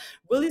 Like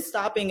really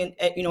stopping and,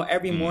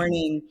 every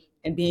morning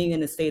and being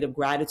in a state of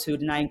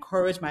gratitude. And I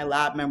encourage my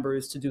lab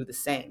members to do the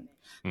same.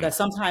 Because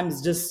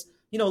sometimes just,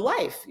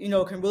 life,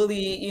 can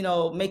really,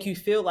 make you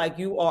feel like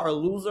you are a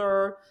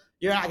loser.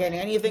 You're not getting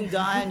anything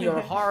done.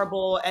 You're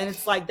horrible. And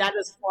it's like, that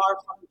is far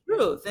from the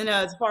truth.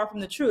 It's far from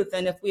the truth.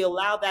 And if we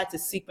allow that to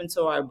seep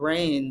into our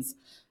brains,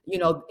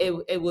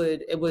 it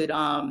would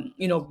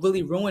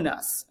really ruin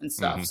us and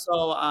stuff.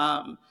 So,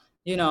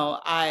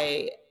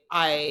 I,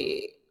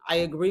 I, I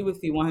agree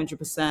with you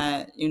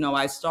 100%.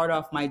 I start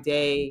off my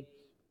day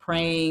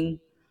praying,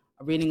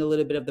 reading a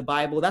little bit of the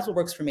Bible. That's what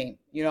works for me,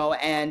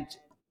 and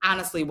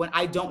honestly, when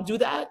I don't do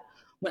that,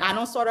 when I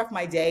don't start off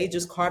my day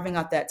just carving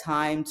out that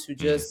time to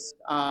just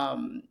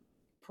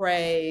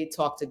pray,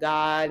 talk to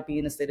God, be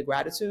in a state of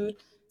gratitude,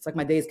 it's like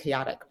my day is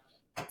chaotic.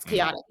 It's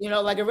chaotic,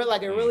 like it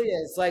really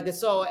is. Like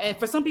so, and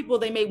for some people,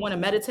 they may want to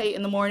meditate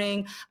in the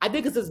morning. I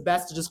think it's just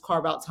best to just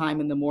carve out time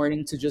in the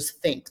morning to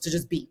just think, to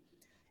just be,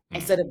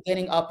 instead of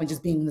getting up and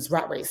just being in this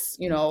rat race.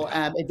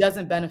 It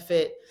doesn't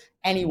benefit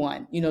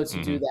anyone,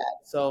 to do that.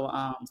 So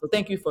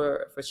thank you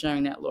for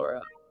sharing that,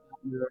 Laura.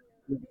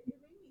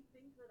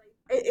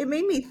 It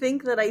made me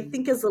think that I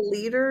think as a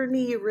leader,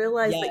 you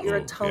realize that you're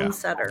a Yes. tone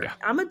setter.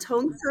 I'm a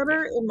tone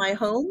setter in my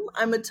home.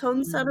 I'm a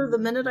tone setter the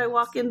minute I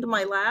walk into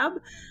my lab.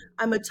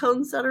 I'm a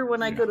tone setter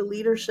when I go to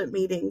leadership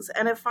meetings.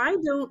 And if I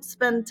don't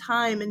spend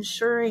time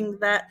ensuring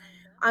that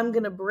I'm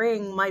going to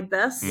bring my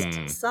best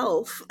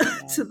self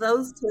to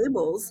those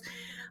tables,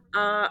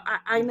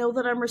 I know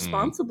that I'm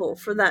responsible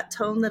for that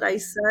tone that I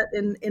set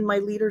in my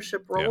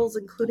leadership roles,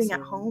 including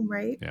at home,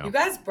 right? Yeah. You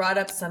guys brought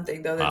up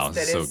something though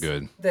That's so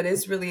good. that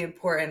is really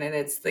important, and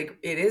it's like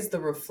it is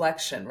the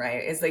reflection,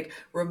 right? It's like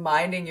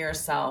reminding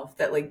yourself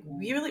that like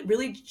we really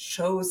really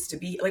chose to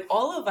be like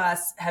all of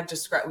us have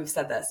described. We've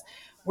said this.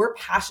 We're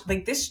passionate.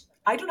 Like this,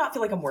 I do not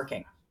feel like I'm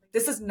working.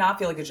 This does not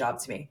feel like a job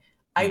to me.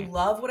 I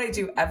love what I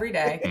do every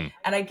day,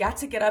 and I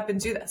get up and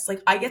do this.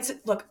 Like I get to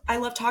look, I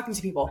love talking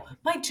to people.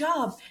 My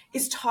job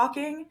is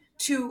talking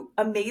to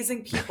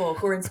amazing people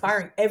who are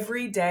inspiring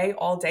every day,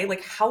 all day.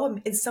 Like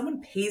and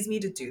someone pays me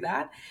to do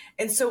that.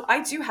 And so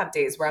I do have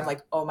days where I'm like,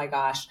 oh my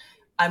gosh,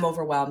 I'm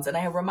overwhelmed. And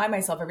I remind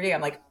myself every day,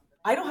 I'm like,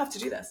 I don't have to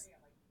do this.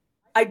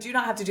 I do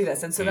not have to do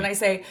this. And so then I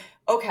say,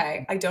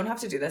 okay, I don't have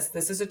to do this.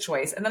 This is a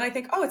choice. And then I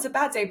think, oh, it's a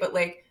bad day. But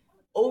like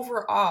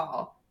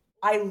overall,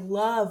 I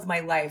love my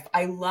life.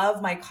 I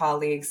love my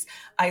colleagues.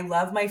 I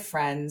love my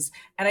friends.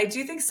 And I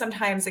do think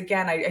sometimes,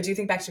 again, I do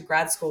think back to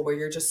grad school where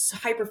you're just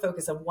hyper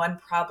focused on one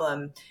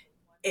problem.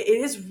 It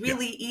is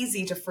really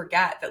easy to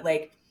forget that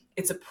like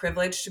it's a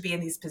privilege to be in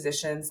these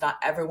positions. Not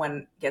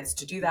everyone gets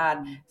to do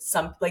that.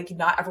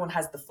 Not everyone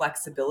has the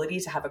flexibility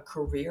to have a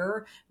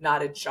career,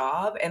 not a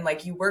job. And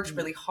like you worked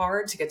really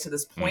hard to get to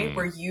this point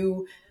where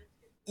you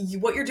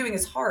what you're doing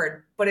is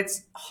hard, but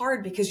it's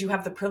hard because you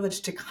have the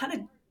privilege to kind of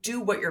do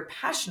what you're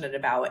passionate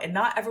about, and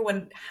not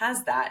everyone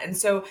has that. And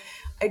so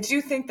I do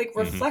think like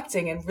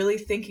reflecting and really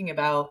thinking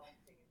about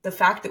the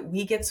fact that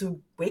we get to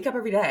wake up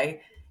every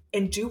day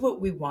and do what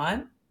we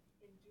want,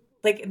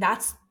 like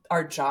that's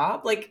our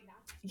job. Like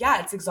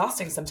yeah, it's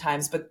exhausting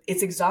sometimes, but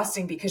it's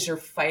exhausting because you're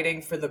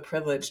fighting for the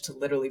privilege to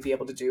literally be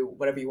able to do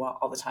whatever you want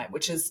all the time,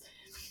 which is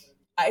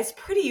it's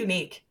pretty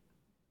unique.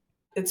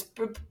 It's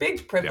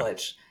big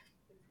privilege.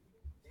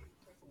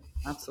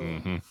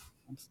 Absolutely.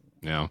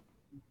 Yeah.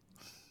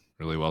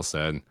 Really well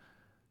said.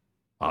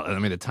 I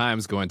mean, the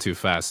time's going too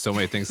fast. So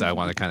many things that I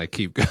want to kind of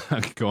keep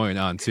going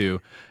on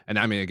too. And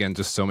I mean, again,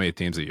 just so many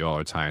themes that you all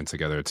are tying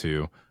together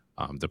too.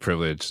 The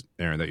privilege,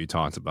 Erin, that you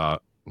talked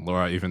about.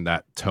 Laura, even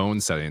that tone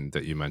setting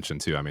that you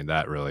mentioned too. I mean,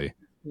 that really,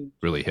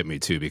 really hit me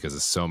too, because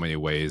there's so many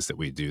ways that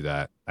we do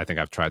that. I think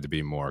I've tried to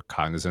be more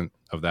cognizant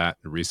of that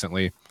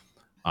recently.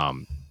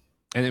 And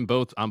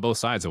on both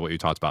sides of what you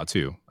talked about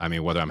too. I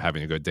mean, whether I'm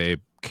having a good day,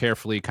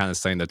 carefully kind of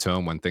setting the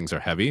tone when things are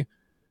heavy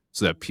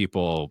so that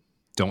people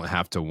don't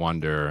have to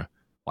wonder,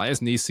 why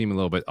does knee seem a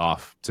little bit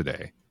off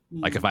today?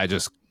 Like if I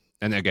just,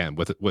 and again,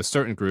 with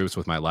certain groups,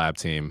 with my lab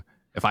team,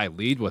 if I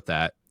lead with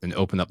that and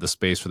open up the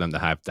space for them to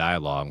have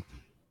dialogue,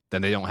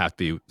 then they don't have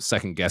to be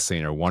second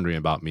guessing or wondering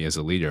about me as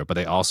a leader, but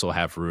they also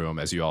have room,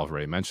 as you all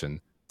already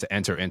mentioned, to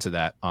enter into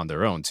that on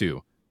their own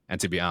too. And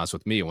to be honest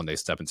with me, when they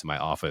step into my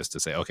office to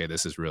say, okay,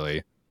 this is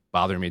really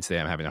bothering me today,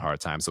 I'm having a hard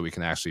time, so we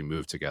can actually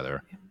move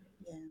together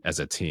as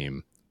a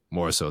team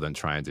more so than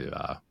trying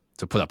to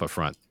put up a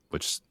front,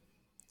 which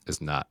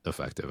is not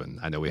effective. And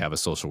I know we have a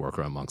social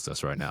worker amongst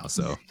us right now,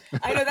 so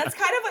I know that's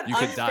kind of an you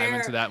could dive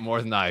into that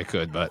more than I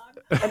could, but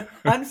an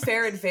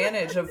unfair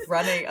advantage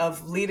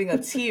of leading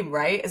a team,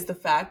 right, is the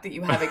fact that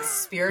you have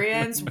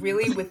experience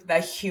really with the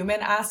human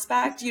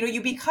aspect. You know,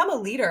 you become a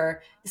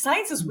leader.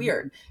 Science is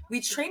weird.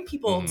 We train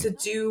people to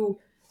do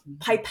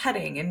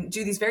pipetting and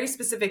do these very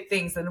specific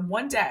things. And then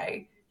one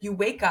day you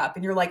wake up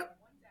and you're like,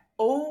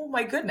 oh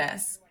my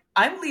goodness,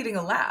 I'm leading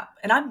a lab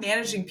and I'm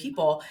managing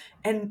people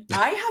and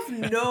I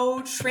have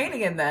no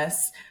training in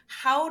this.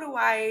 How do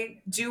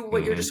I do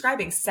what you're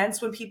describing?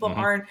 Sense when people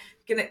aren't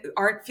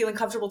feeling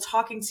comfortable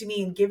talking to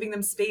me and giving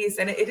them space.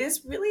 And it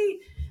is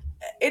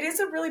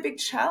a really big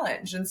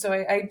challenge. And so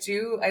I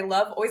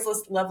always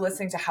love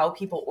listening to how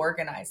people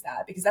organize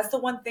that, because that's the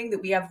one thing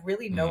that we have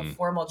really no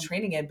formal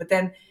training in, but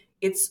then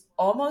it's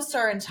almost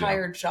our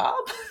entire job.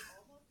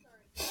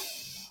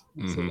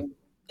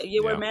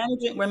 We're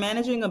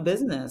managing a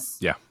business.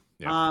 Yeah.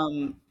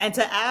 And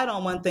to add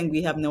on one thing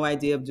we have no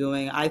idea of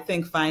doing, I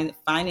think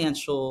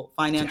financial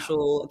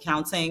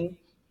accounting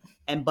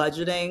and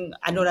budgeting.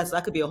 I know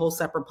that could be a whole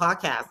separate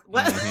podcast,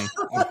 but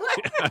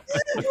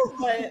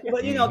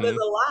you know, there's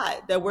a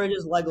lot that we're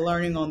just like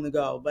learning on the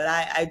go. But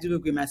I do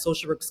agree, my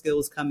social work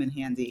skills come in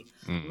handy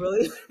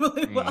really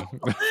well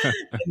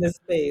in this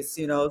space,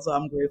 you know, so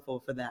I'm grateful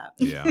for that.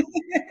 Yeah.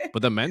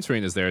 But the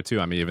mentoring is there too.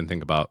 I mean, even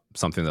think about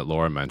something that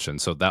Laura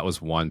mentioned. So that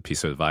was one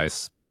piece of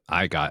advice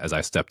I got as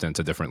I stepped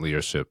into different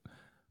leadership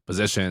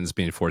positions,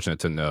 being fortunate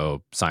to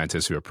know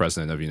scientists who are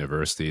president of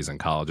universities and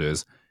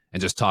colleges,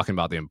 and just talking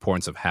about the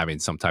importance of having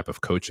some type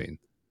of coaching.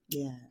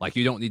 Yeah. Like,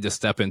 you don't need to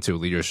step into a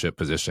leadership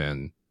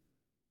position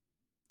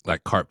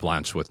like carte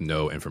blanche with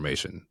no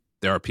information.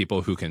 There are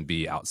people who can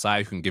be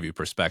outside, who can give you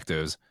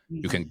perspectives,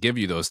 who can give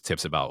you those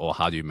tips about, well,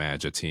 how do you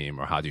manage a team,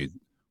 or how do you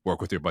work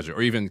with your budget,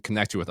 or even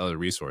connect you with other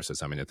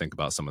resources. I mean, to think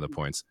about some of the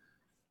points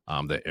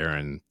that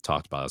Erin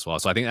talked about as well.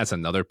 So I think that's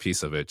another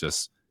piece of it,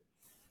 just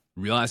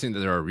realizing that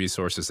there are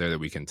resources there that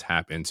we can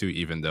tap into,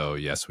 even though,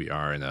 yes, we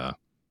are in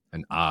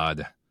an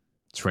odd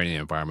training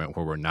environment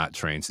where we're not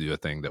trained to do a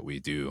thing that we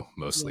do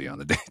mostly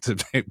on a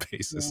day-to-day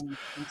basis.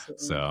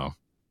 So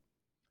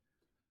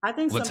I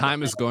think the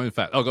time is going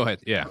fast. Oh, go ahead.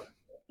 Yeah.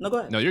 No, go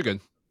ahead. No, you're good.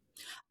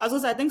 I was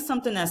going to say, I think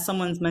something that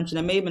someone's mentioned,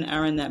 it may have been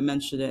Erin that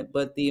mentioned it,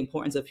 but the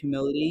importance of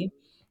humility.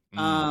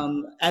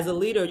 As a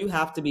leader, you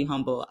have to be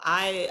humble.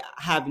 I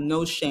have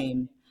no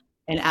shame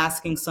in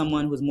asking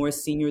someone who's more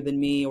senior than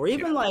me, or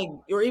even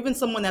or even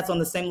someone that's on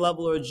the same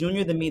level or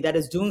junior than me that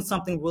is doing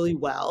something really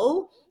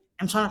well.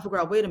 I'm trying to figure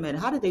out, wait a minute,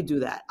 how did they do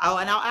that? I'll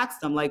ask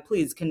them, like,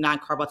 please, can I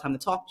carve out time to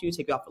talk to you,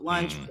 take you out for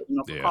lunch,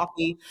 for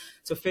coffee,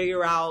 to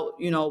figure out,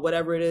 you know,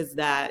 whatever it is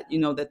that, you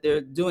know, that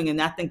they're doing.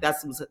 And I think that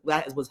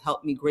was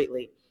helped me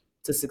greatly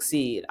to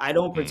succeed. I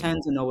don't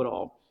pretend to know it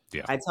all.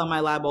 Yeah. I tell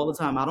my lab all the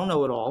time, I don't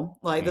know it all.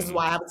 Like, this is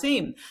why I have a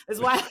team. This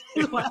is why I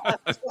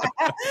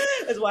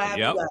have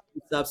to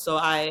do stuff. So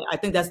I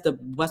think that's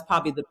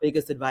probably the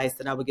biggest advice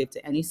that I would give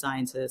to any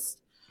scientist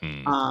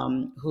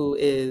who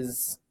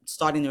is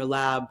starting their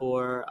lab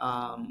or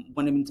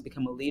wanting to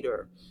become a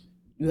leader.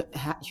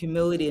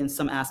 Humility in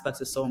some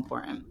aspects is so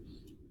important.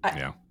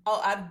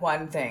 I'll add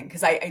one thing,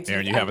 because I do.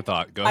 Erin, you have a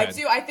thought. Go ahead. I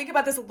do. I think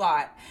about this a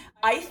lot.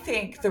 I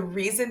think the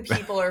reason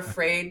people are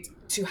afraid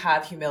to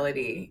have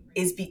humility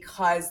is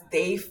because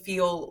they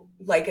feel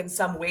like in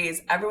some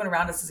ways everyone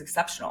around us is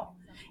exceptional.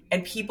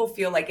 And people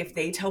feel like if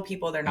they tell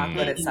people they're not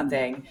good at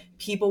something,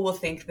 people will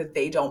think that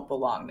they don't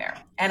belong there.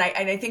 And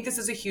I think this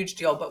is a huge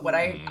deal. But what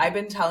I've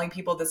been telling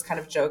people, this kind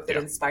of joke that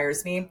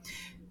inspires me.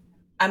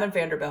 I'm at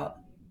Vanderbilt.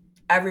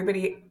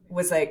 Everybody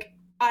was like,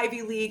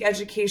 Ivy League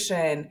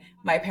education.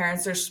 My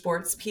parents are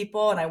sports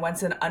people, and I went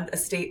to a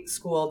state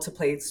school to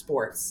play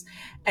sports.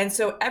 And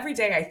so every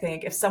day I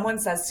think, if someone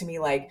says to me,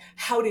 like,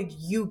 how did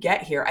you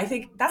get here? I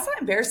think that's not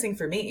embarrassing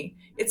for me.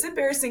 It's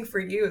embarrassing for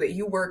you that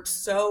you worked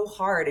so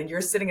hard and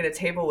you're sitting at a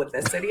table with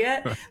this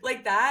idiot.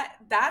 Like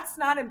that's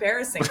not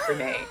embarrassing for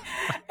me.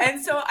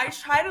 And so I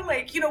try to,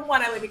 like, you know,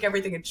 one, I make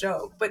everything a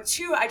joke, but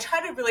two, I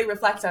try to really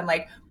reflect on,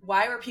 like,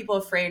 why are people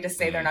afraid to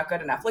say they're not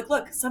good enough? Like,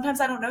 look,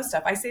 sometimes I don't know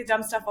stuff. I say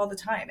dumb stuff all the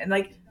time. And,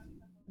 like,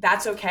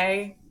 that's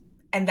okay.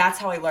 And that's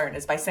how I learn,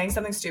 is by saying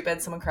something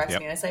stupid, someone corrects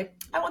me and I say,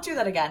 I won't do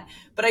that again.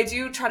 But I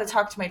do try to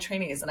talk to my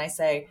trainees and I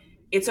say,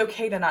 it's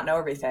okay to not know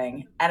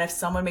everything. And if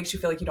someone makes you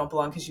feel like you don't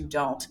belong because you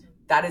don't,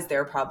 that is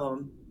their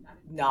problem,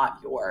 not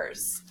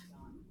yours.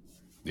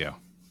 Yeah.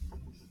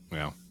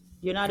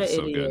 You're not an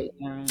idiot,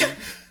 Erin.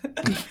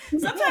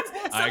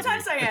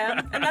 Sometimes I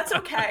am, and that's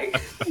okay.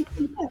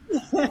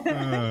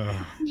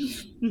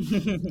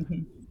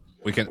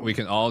 We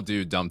can all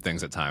do dumb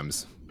things at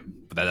times,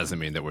 but that doesn't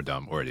mean that we're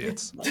dumb or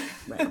idiots.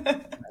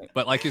 Right.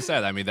 But like you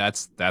said, I mean,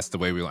 that's the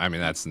way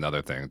that's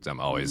another thing I'm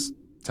always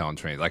telling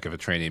trainees. Like, if a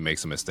trainee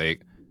makes a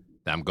mistake,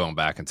 I'm going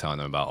back and telling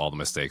them about all the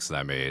mistakes that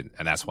I made,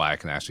 and that's why I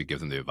can actually give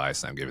them the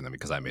advice that I'm giving them,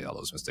 because I made all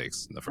those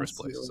mistakes in the first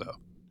place. So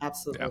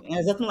Absolutely. yeah. And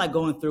it's definitely like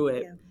going through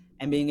it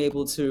and being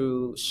able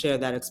to share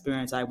that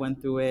experience. I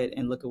went through it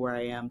and look at where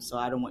I am, so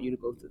I don't want you to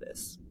go through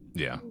this.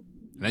 Yeah. And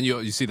then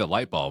you see the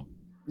light bulb.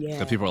 Yeah.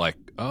 So people are like,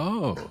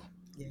 oh,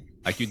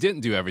 like you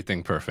didn't do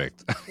everything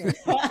perfect.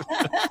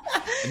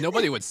 And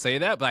nobody would say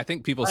that, but I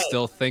think people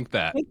still think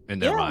that in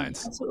their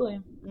minds.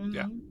 Absolutely.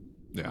 Yeah.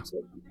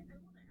 Absolutely.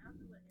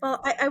 Well,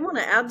 I want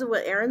to add to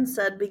what Erin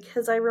said,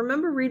 because I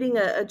remember reading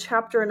a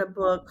chapter in a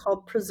book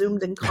called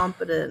Presumed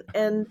Incompetent.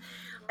 And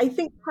I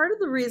think part of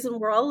the reason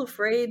we're all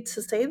afraid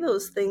to say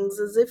those things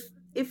is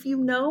if you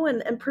know,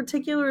 and in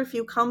particular, if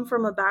you come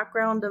from a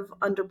background of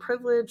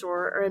underprivilege,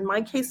 or in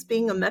my case,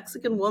 being a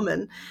Mexican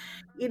woman,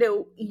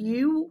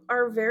 you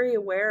are very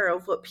aware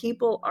of what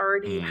people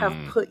already have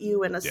put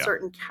you in a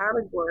certain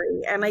category.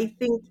 And I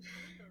think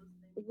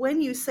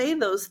when you say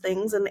those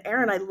things, and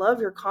Erin, I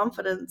love your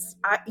confidence,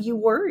 you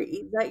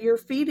worry that you're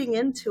feeding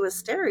into a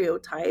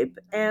stereotype,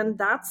 and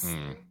that's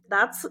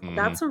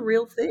a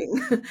real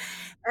thing.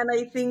 And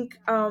I think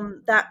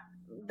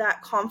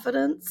that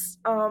confidence,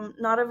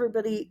 not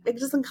everybody, it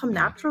doesn't come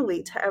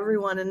naturally to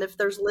everyone. And if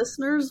there's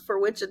listeners for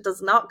which it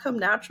does not come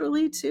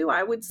naturally to,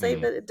 I would say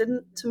that it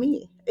didn't to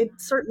me. It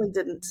certainly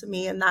didn't to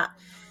me. And that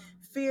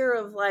fear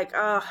of like,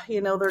 they're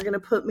going to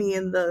put me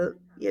in the,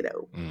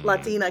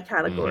 Latina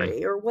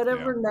category or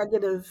whatever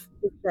negative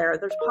is there.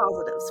 There's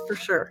positives for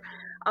sure.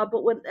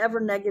 But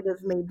whatever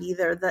negative may be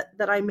there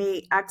that I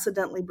may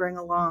accidentally bring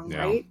along,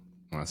 right?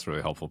 Well, that's a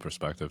really helpful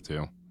perspective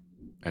too.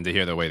 And to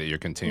hear the way that you're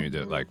continuing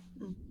to, like,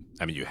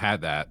 I mean, you had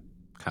that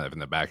kind of in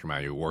the back of your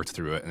mind, you worked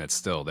through it, and it's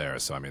still there.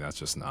 So, I mean, that's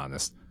just an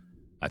honest,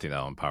 I think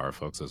that'll empower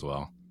folks as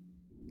well.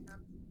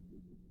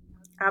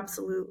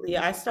 Absolutely.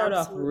 Yeah, I start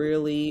off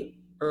really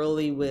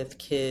early with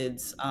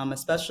kids,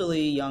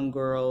 especially young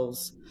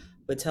girls,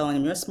 with telling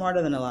them you're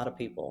smarter than a lot of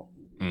people.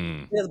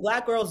 Because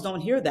Black girls don't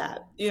hear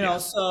that, know.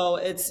 So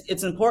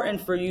it's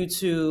important for you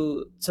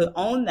to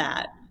own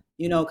that,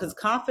 because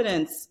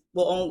confidence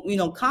will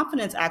own,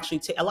 confidence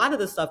actually a lot of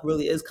this stuff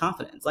really is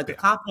confidence. Like the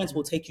confidence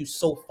will take you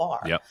so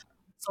far.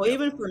 So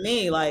even for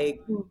me, like,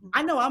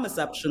 I know I'm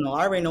exceptional.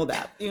 I already know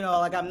that,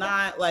 like I'm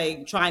not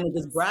like trying to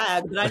just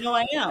brag, but I know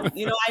I am,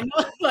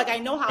 I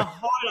know how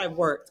hard I've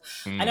worked.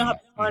 I know how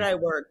hard I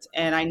worked.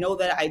 And I know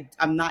that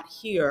I'm not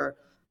here,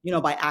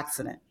 by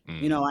accident.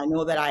 I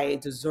know that I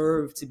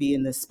deserve to be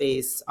in this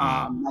space.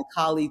 My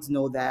colleagues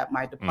know that,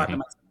 my department,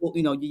 my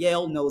school,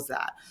 Yale knows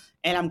that.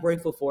 And I'm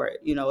grateful for it.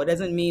 It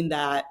doesn't mean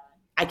that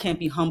I can't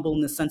be humble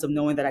in the sense of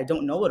knowing that I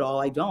don't know it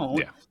all. I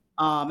don't.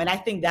 And I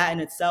think that in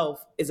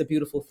itself is a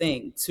beautiful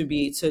thing,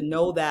 to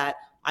know that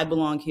I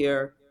belong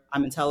here.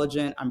 I'm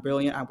intelligent. I'm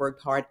brilliant. I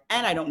worked hard,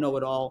 and I don't know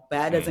it all. But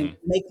that doesn't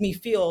make me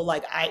feel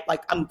like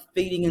I'm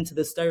feeding into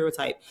the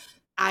stereotype.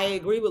 I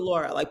agree with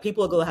Laura. Like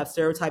people are going to have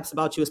stereotypes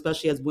about you,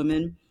 especially as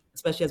women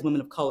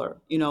of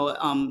color.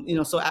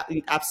 So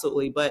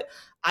absolutely. But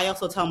I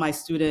also tell my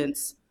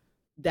students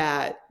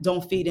that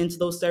don't feed into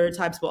those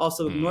stereotypes, but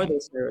also ignore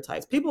those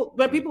stereotypes. There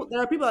are people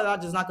that are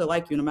just not going to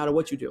like you no matter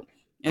what you do.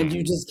 And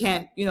you just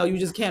can't, you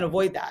just can't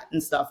avoid that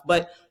and stuff.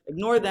 But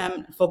ignore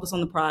them, focus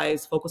on the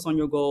prize, focus on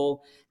your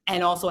goal,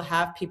 and also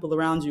have people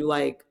around you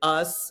like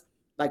us,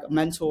 like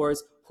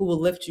mentors, who will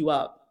lift you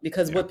up.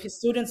 Because what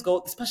students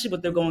go, especially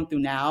what they're going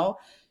through now,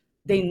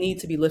 they need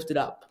to be lifted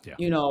up,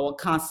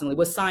 constantly.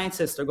 What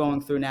scientists are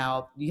going through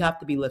now, you have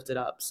to be lifted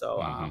up.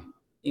 So,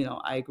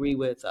 I agree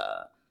with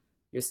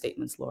your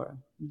statements, Laura.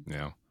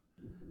 Yeah.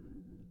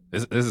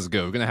 This is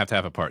good. We're going to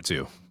have a part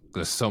 2.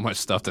 There's so much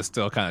stuff to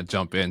still kind of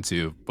jump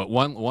into. But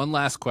one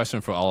last question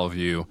for all of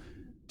you,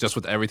 just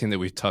with everything that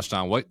we've touched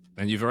on,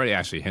 and you've already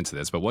actually hinted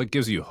this, but what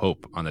gives you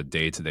hope on a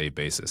day-to-day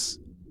basis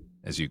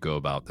as you go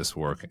about this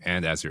work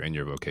and as you're in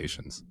your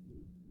vocations?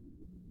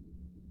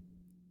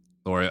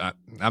 Lori,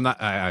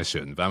 I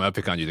shouldn't, but I'm going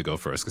to pick on you to go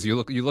first because you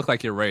look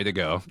like you're ready to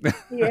go.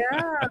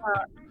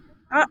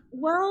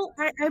 Well,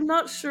 I'm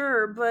not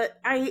sure,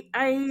 but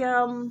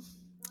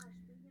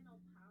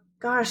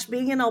gosh,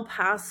 being in El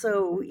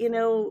Paso,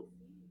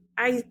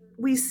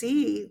 we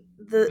see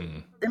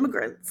the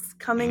immigrants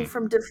coming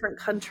from different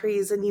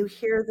countries, and you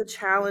hear the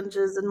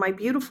challenges. And my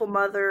beautiful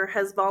mother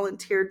has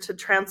volunteered to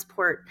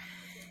transport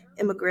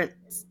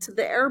immigrants to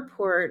the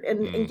airport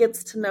and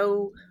gets to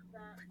know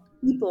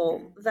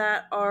people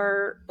that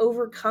are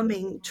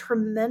overcoming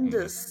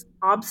tremendous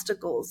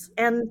obstacles.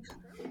 And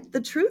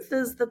the truth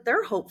is that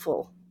they're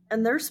hopeful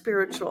and they're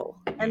spiritual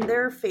and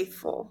they're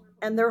faithful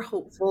and they're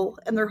hopeful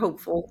and they're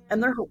hopeful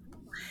and they're hopeful.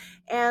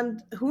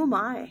 And who am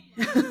I?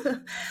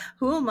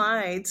 Who am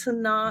I to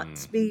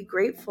not be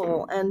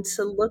grateful and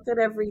to look at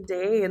every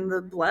day and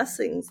the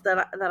blessings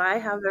that I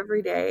have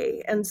every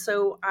day? And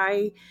so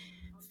I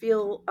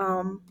feel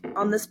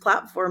on this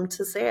platform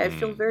to say I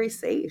feel very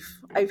safe.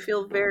 I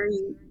feel very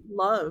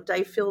loved.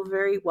 I feel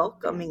very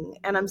welcoming.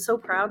 And I'm so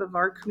proud of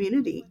our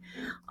community.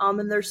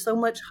 And there's so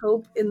much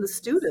hope in the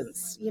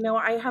students.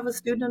 I have a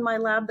student in my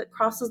lab that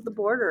crosses the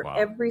border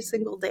every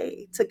single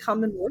day to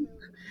come and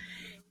work.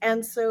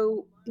 And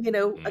so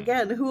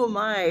again, who am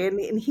I?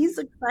 And he's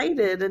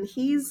excited, and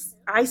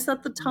I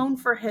set the tone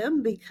for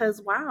him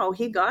because, wow,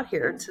 he got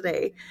here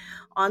today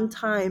on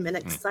time and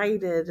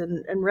excited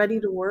and ready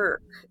to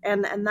work.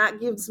 And that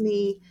gives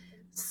me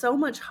so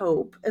much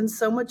hope and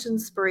so much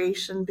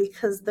inspiration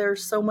because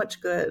there's so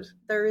much good.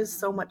 There is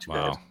so much good.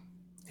 Wow.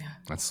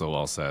 That's so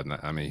well said. And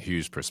I mean,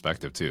 huge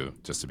perspective too,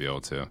 just to be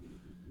able to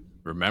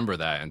remember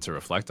that and to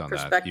reflect on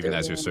that, even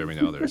as you're serving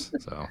others.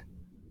 So,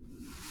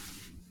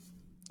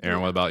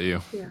 Erin, what about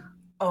you? Yeah.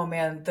 Oh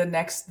man,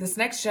 this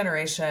next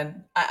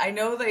generation, I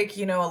know, like,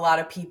 a lot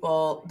of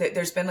people,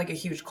 there's been like a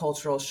huge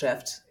cultural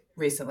shift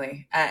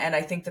recently. And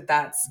I think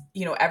that's,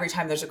 every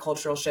time there's a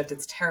cultural shift,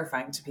 it's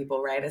terrifying to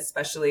people, right?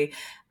 Especially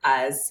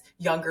as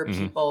younger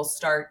people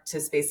start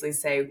to basically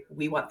say,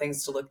 we want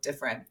things to look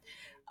different.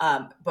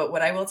 But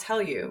what I will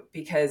tell you,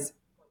 because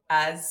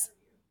as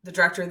the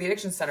director of the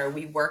Addiction Center,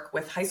 we work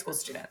with high school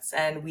students,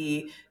 and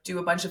we do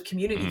a bunch of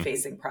community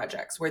facing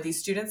projects where these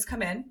students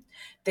come in,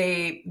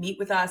 they meet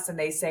with us, and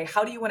they say,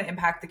 how do you want to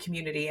impact the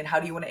community, and how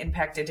do you want to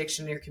impact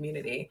addiction in your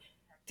community?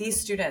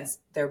 These students,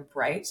 they're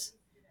bright.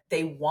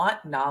 They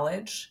want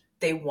knowledge.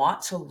 They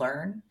want to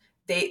learn.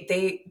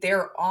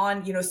 They're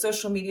on,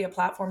 social media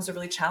platforms are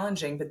really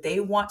challenging, but they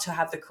want to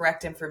have the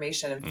correct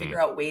information and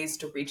figure out ways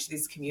to reach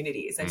these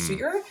communities. And so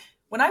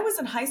when I was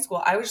in high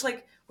school, I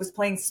was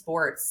playing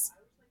sports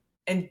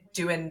and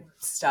doing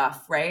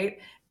stuff, right?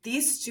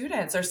 These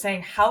students are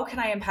saying, how can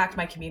I impact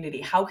my community?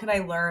 How can I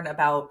learn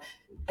about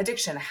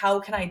addiction?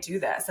 How can I do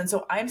this? And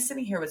so I'm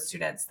sitting here with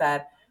students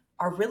that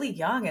are really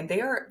young, and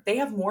they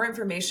have more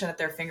information at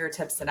their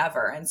fingertips than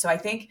ever. And so I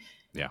think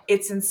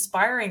it's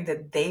inspiring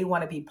that they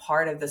want to be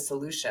part of the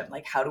solution.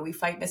 Like, how do we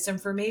fight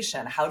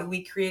misinformation? How do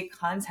we create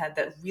content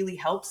that really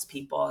helps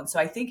people? And so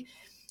I think,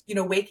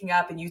 waking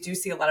up, and you do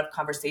see a lot of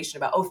conversation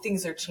about,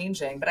 things are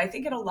changing. But I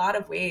think in a lot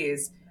of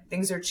ways,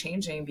 things are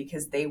changing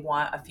because they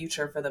want a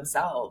future for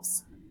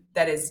themselves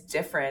that is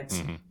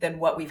different than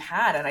what we've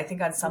had. And I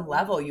think on some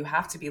level, you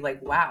have to be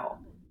like, wow,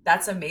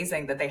 that's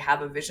amazing that they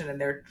have a vision and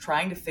they're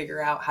trying to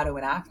figure out how to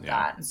enact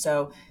that. And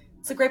so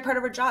it's a great part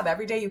of our job.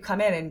 Every day you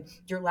come in and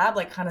your lab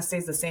kind of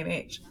stays the same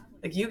age.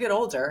 Like, you get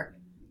older,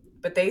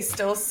 but they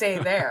still stay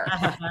there.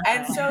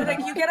 And so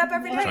you get up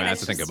every day. Try not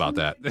to think about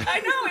that. I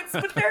know,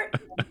 but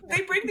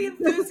they bring the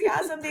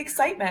enthusiasm, the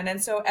excitement.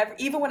 And so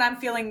even when I'm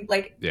feeling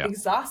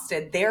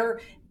exhausted, they're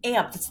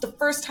amped. It's the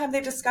first time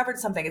they've discovered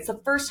something. It's the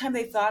first time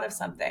they thought of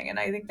something. And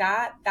I think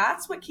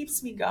that's what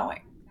keeps me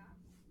going.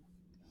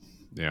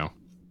 Yeah,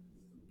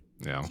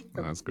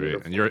 that's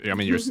great. And you're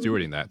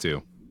stewarding that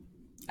too,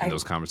 in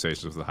those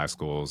conversations with the high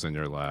schools in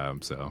your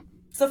lab. So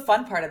it's the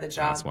fun part of the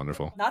job. That's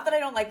wonderful. Not that I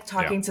don't like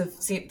talking to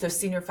the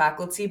senior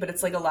faculty, but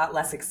it's a lot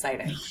less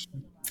exciting,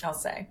 I'll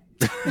say.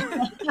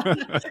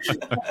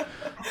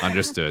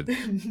 Understood.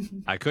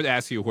 I could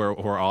ask you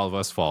where all of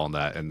us fall in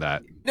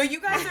that. No, you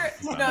guys are.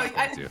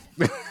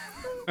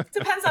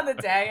 Depends on the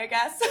day, I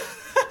guess.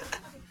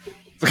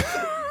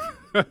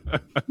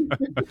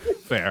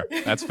 Fair.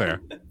 That's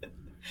fair.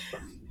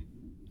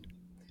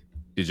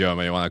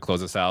 Ijeoma, you want to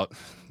close us out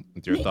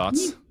with your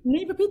thoughts? Can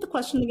you repeat the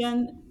question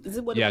again? Is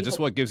it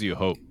what gives you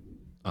hope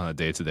on a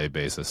day-to-day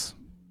basis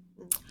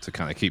to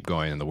kind of keep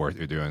going in the work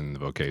you're doing in the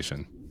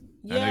vocation?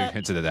 I know you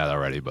hinted at that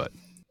already, but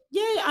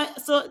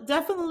so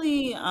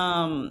definitely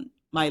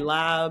my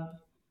lab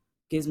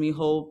gives me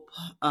hope.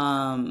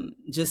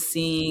 Just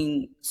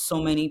seeing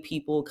so many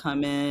people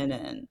come in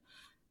and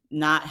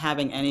not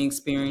having any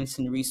experience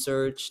in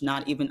research,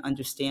 not even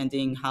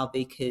understanding how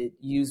they could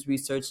use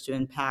research to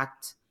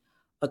impact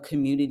a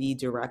community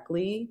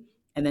directly,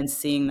 and then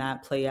seeing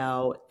that play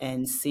out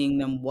and seeing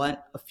them want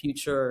a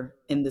future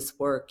in this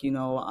work,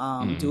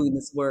 doing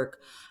this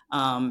work.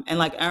 And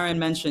like Erin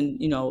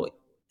mentioned,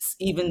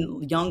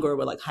 even younger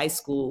with high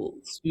school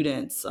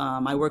students.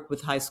 I work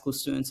with high school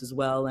students as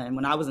well. And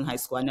when I was in high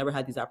school, I never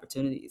had these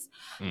opportunities.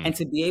 And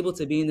to be able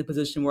to be in the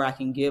position where I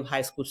can give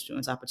high school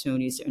students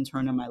opportunities to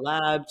intern in my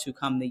lab, to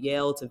come to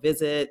Yale, to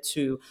visit,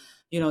 to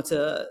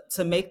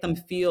make them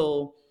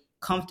feel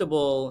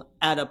comfortable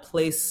at a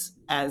place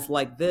as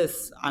like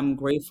this, I'm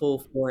grateful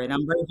for it.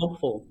 I'm very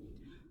hopeful.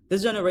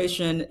 This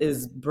generation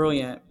is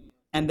brilliant,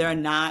 and they're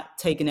not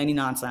taking any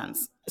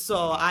nonsense.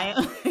 So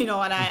I'm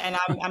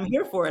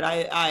here for it.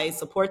 I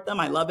support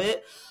them. I love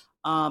it.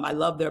 I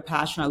love their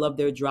passion. I love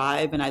their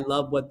drive, and I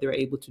love what they're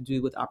able to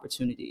do with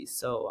opportunities.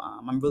 So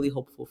I'm really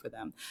hopeful for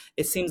them.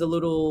 It seems a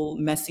little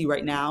messy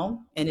right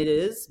now, and it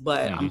is,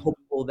 but I'm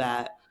hopeful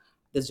that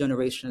this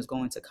generation is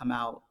going to come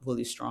out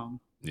really strong.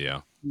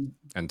 Yeah.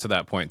 And to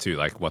that point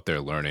too, what they're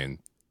learning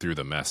through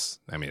the mess,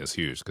 is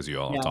huge, because you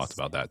all talked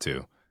about that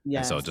too.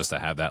 Yes. And so just to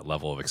have that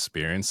level of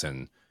experience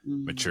and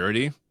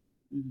maturity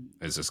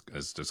is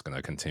just going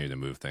to continue to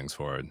move things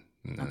forward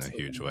in a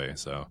huge way.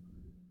 So,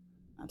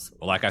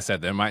 well, like I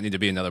said, there might need to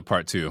be another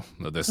part 2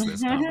 of this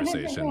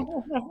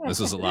conversation. This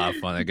was a lot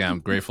of fun. Again, I'm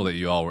grateful that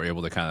you all were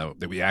able to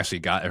that we actually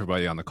got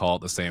everybody on the call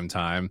at the same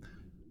time.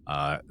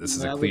 This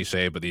is a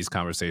cliche, but these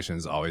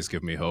conversations always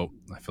give me hope.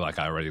 I feel like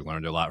I already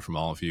learned a lot from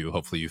all of you.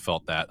 Hopefully you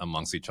felt that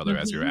amongst each other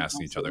as you're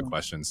asking each other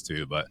questions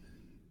too. But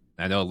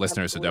I know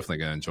listeners are definitely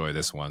going to enjoy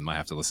this one. Might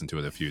have to listen to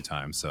it a few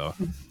times. So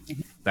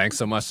thanks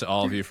so much to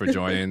all of you for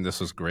joining. This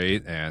was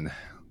great, and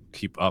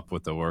keep up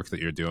with the work that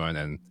you're doing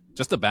and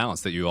just the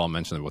balance that you all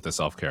mentioned with the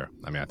self-care.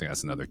 I mean, I think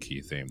that's another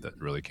key theme that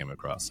really came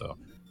across. So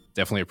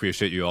definitely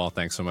appreciate you all.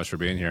 Thanks so much for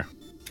being here.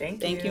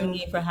 Thank you,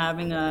 Nee, for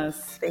having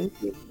us. Thank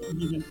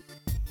you.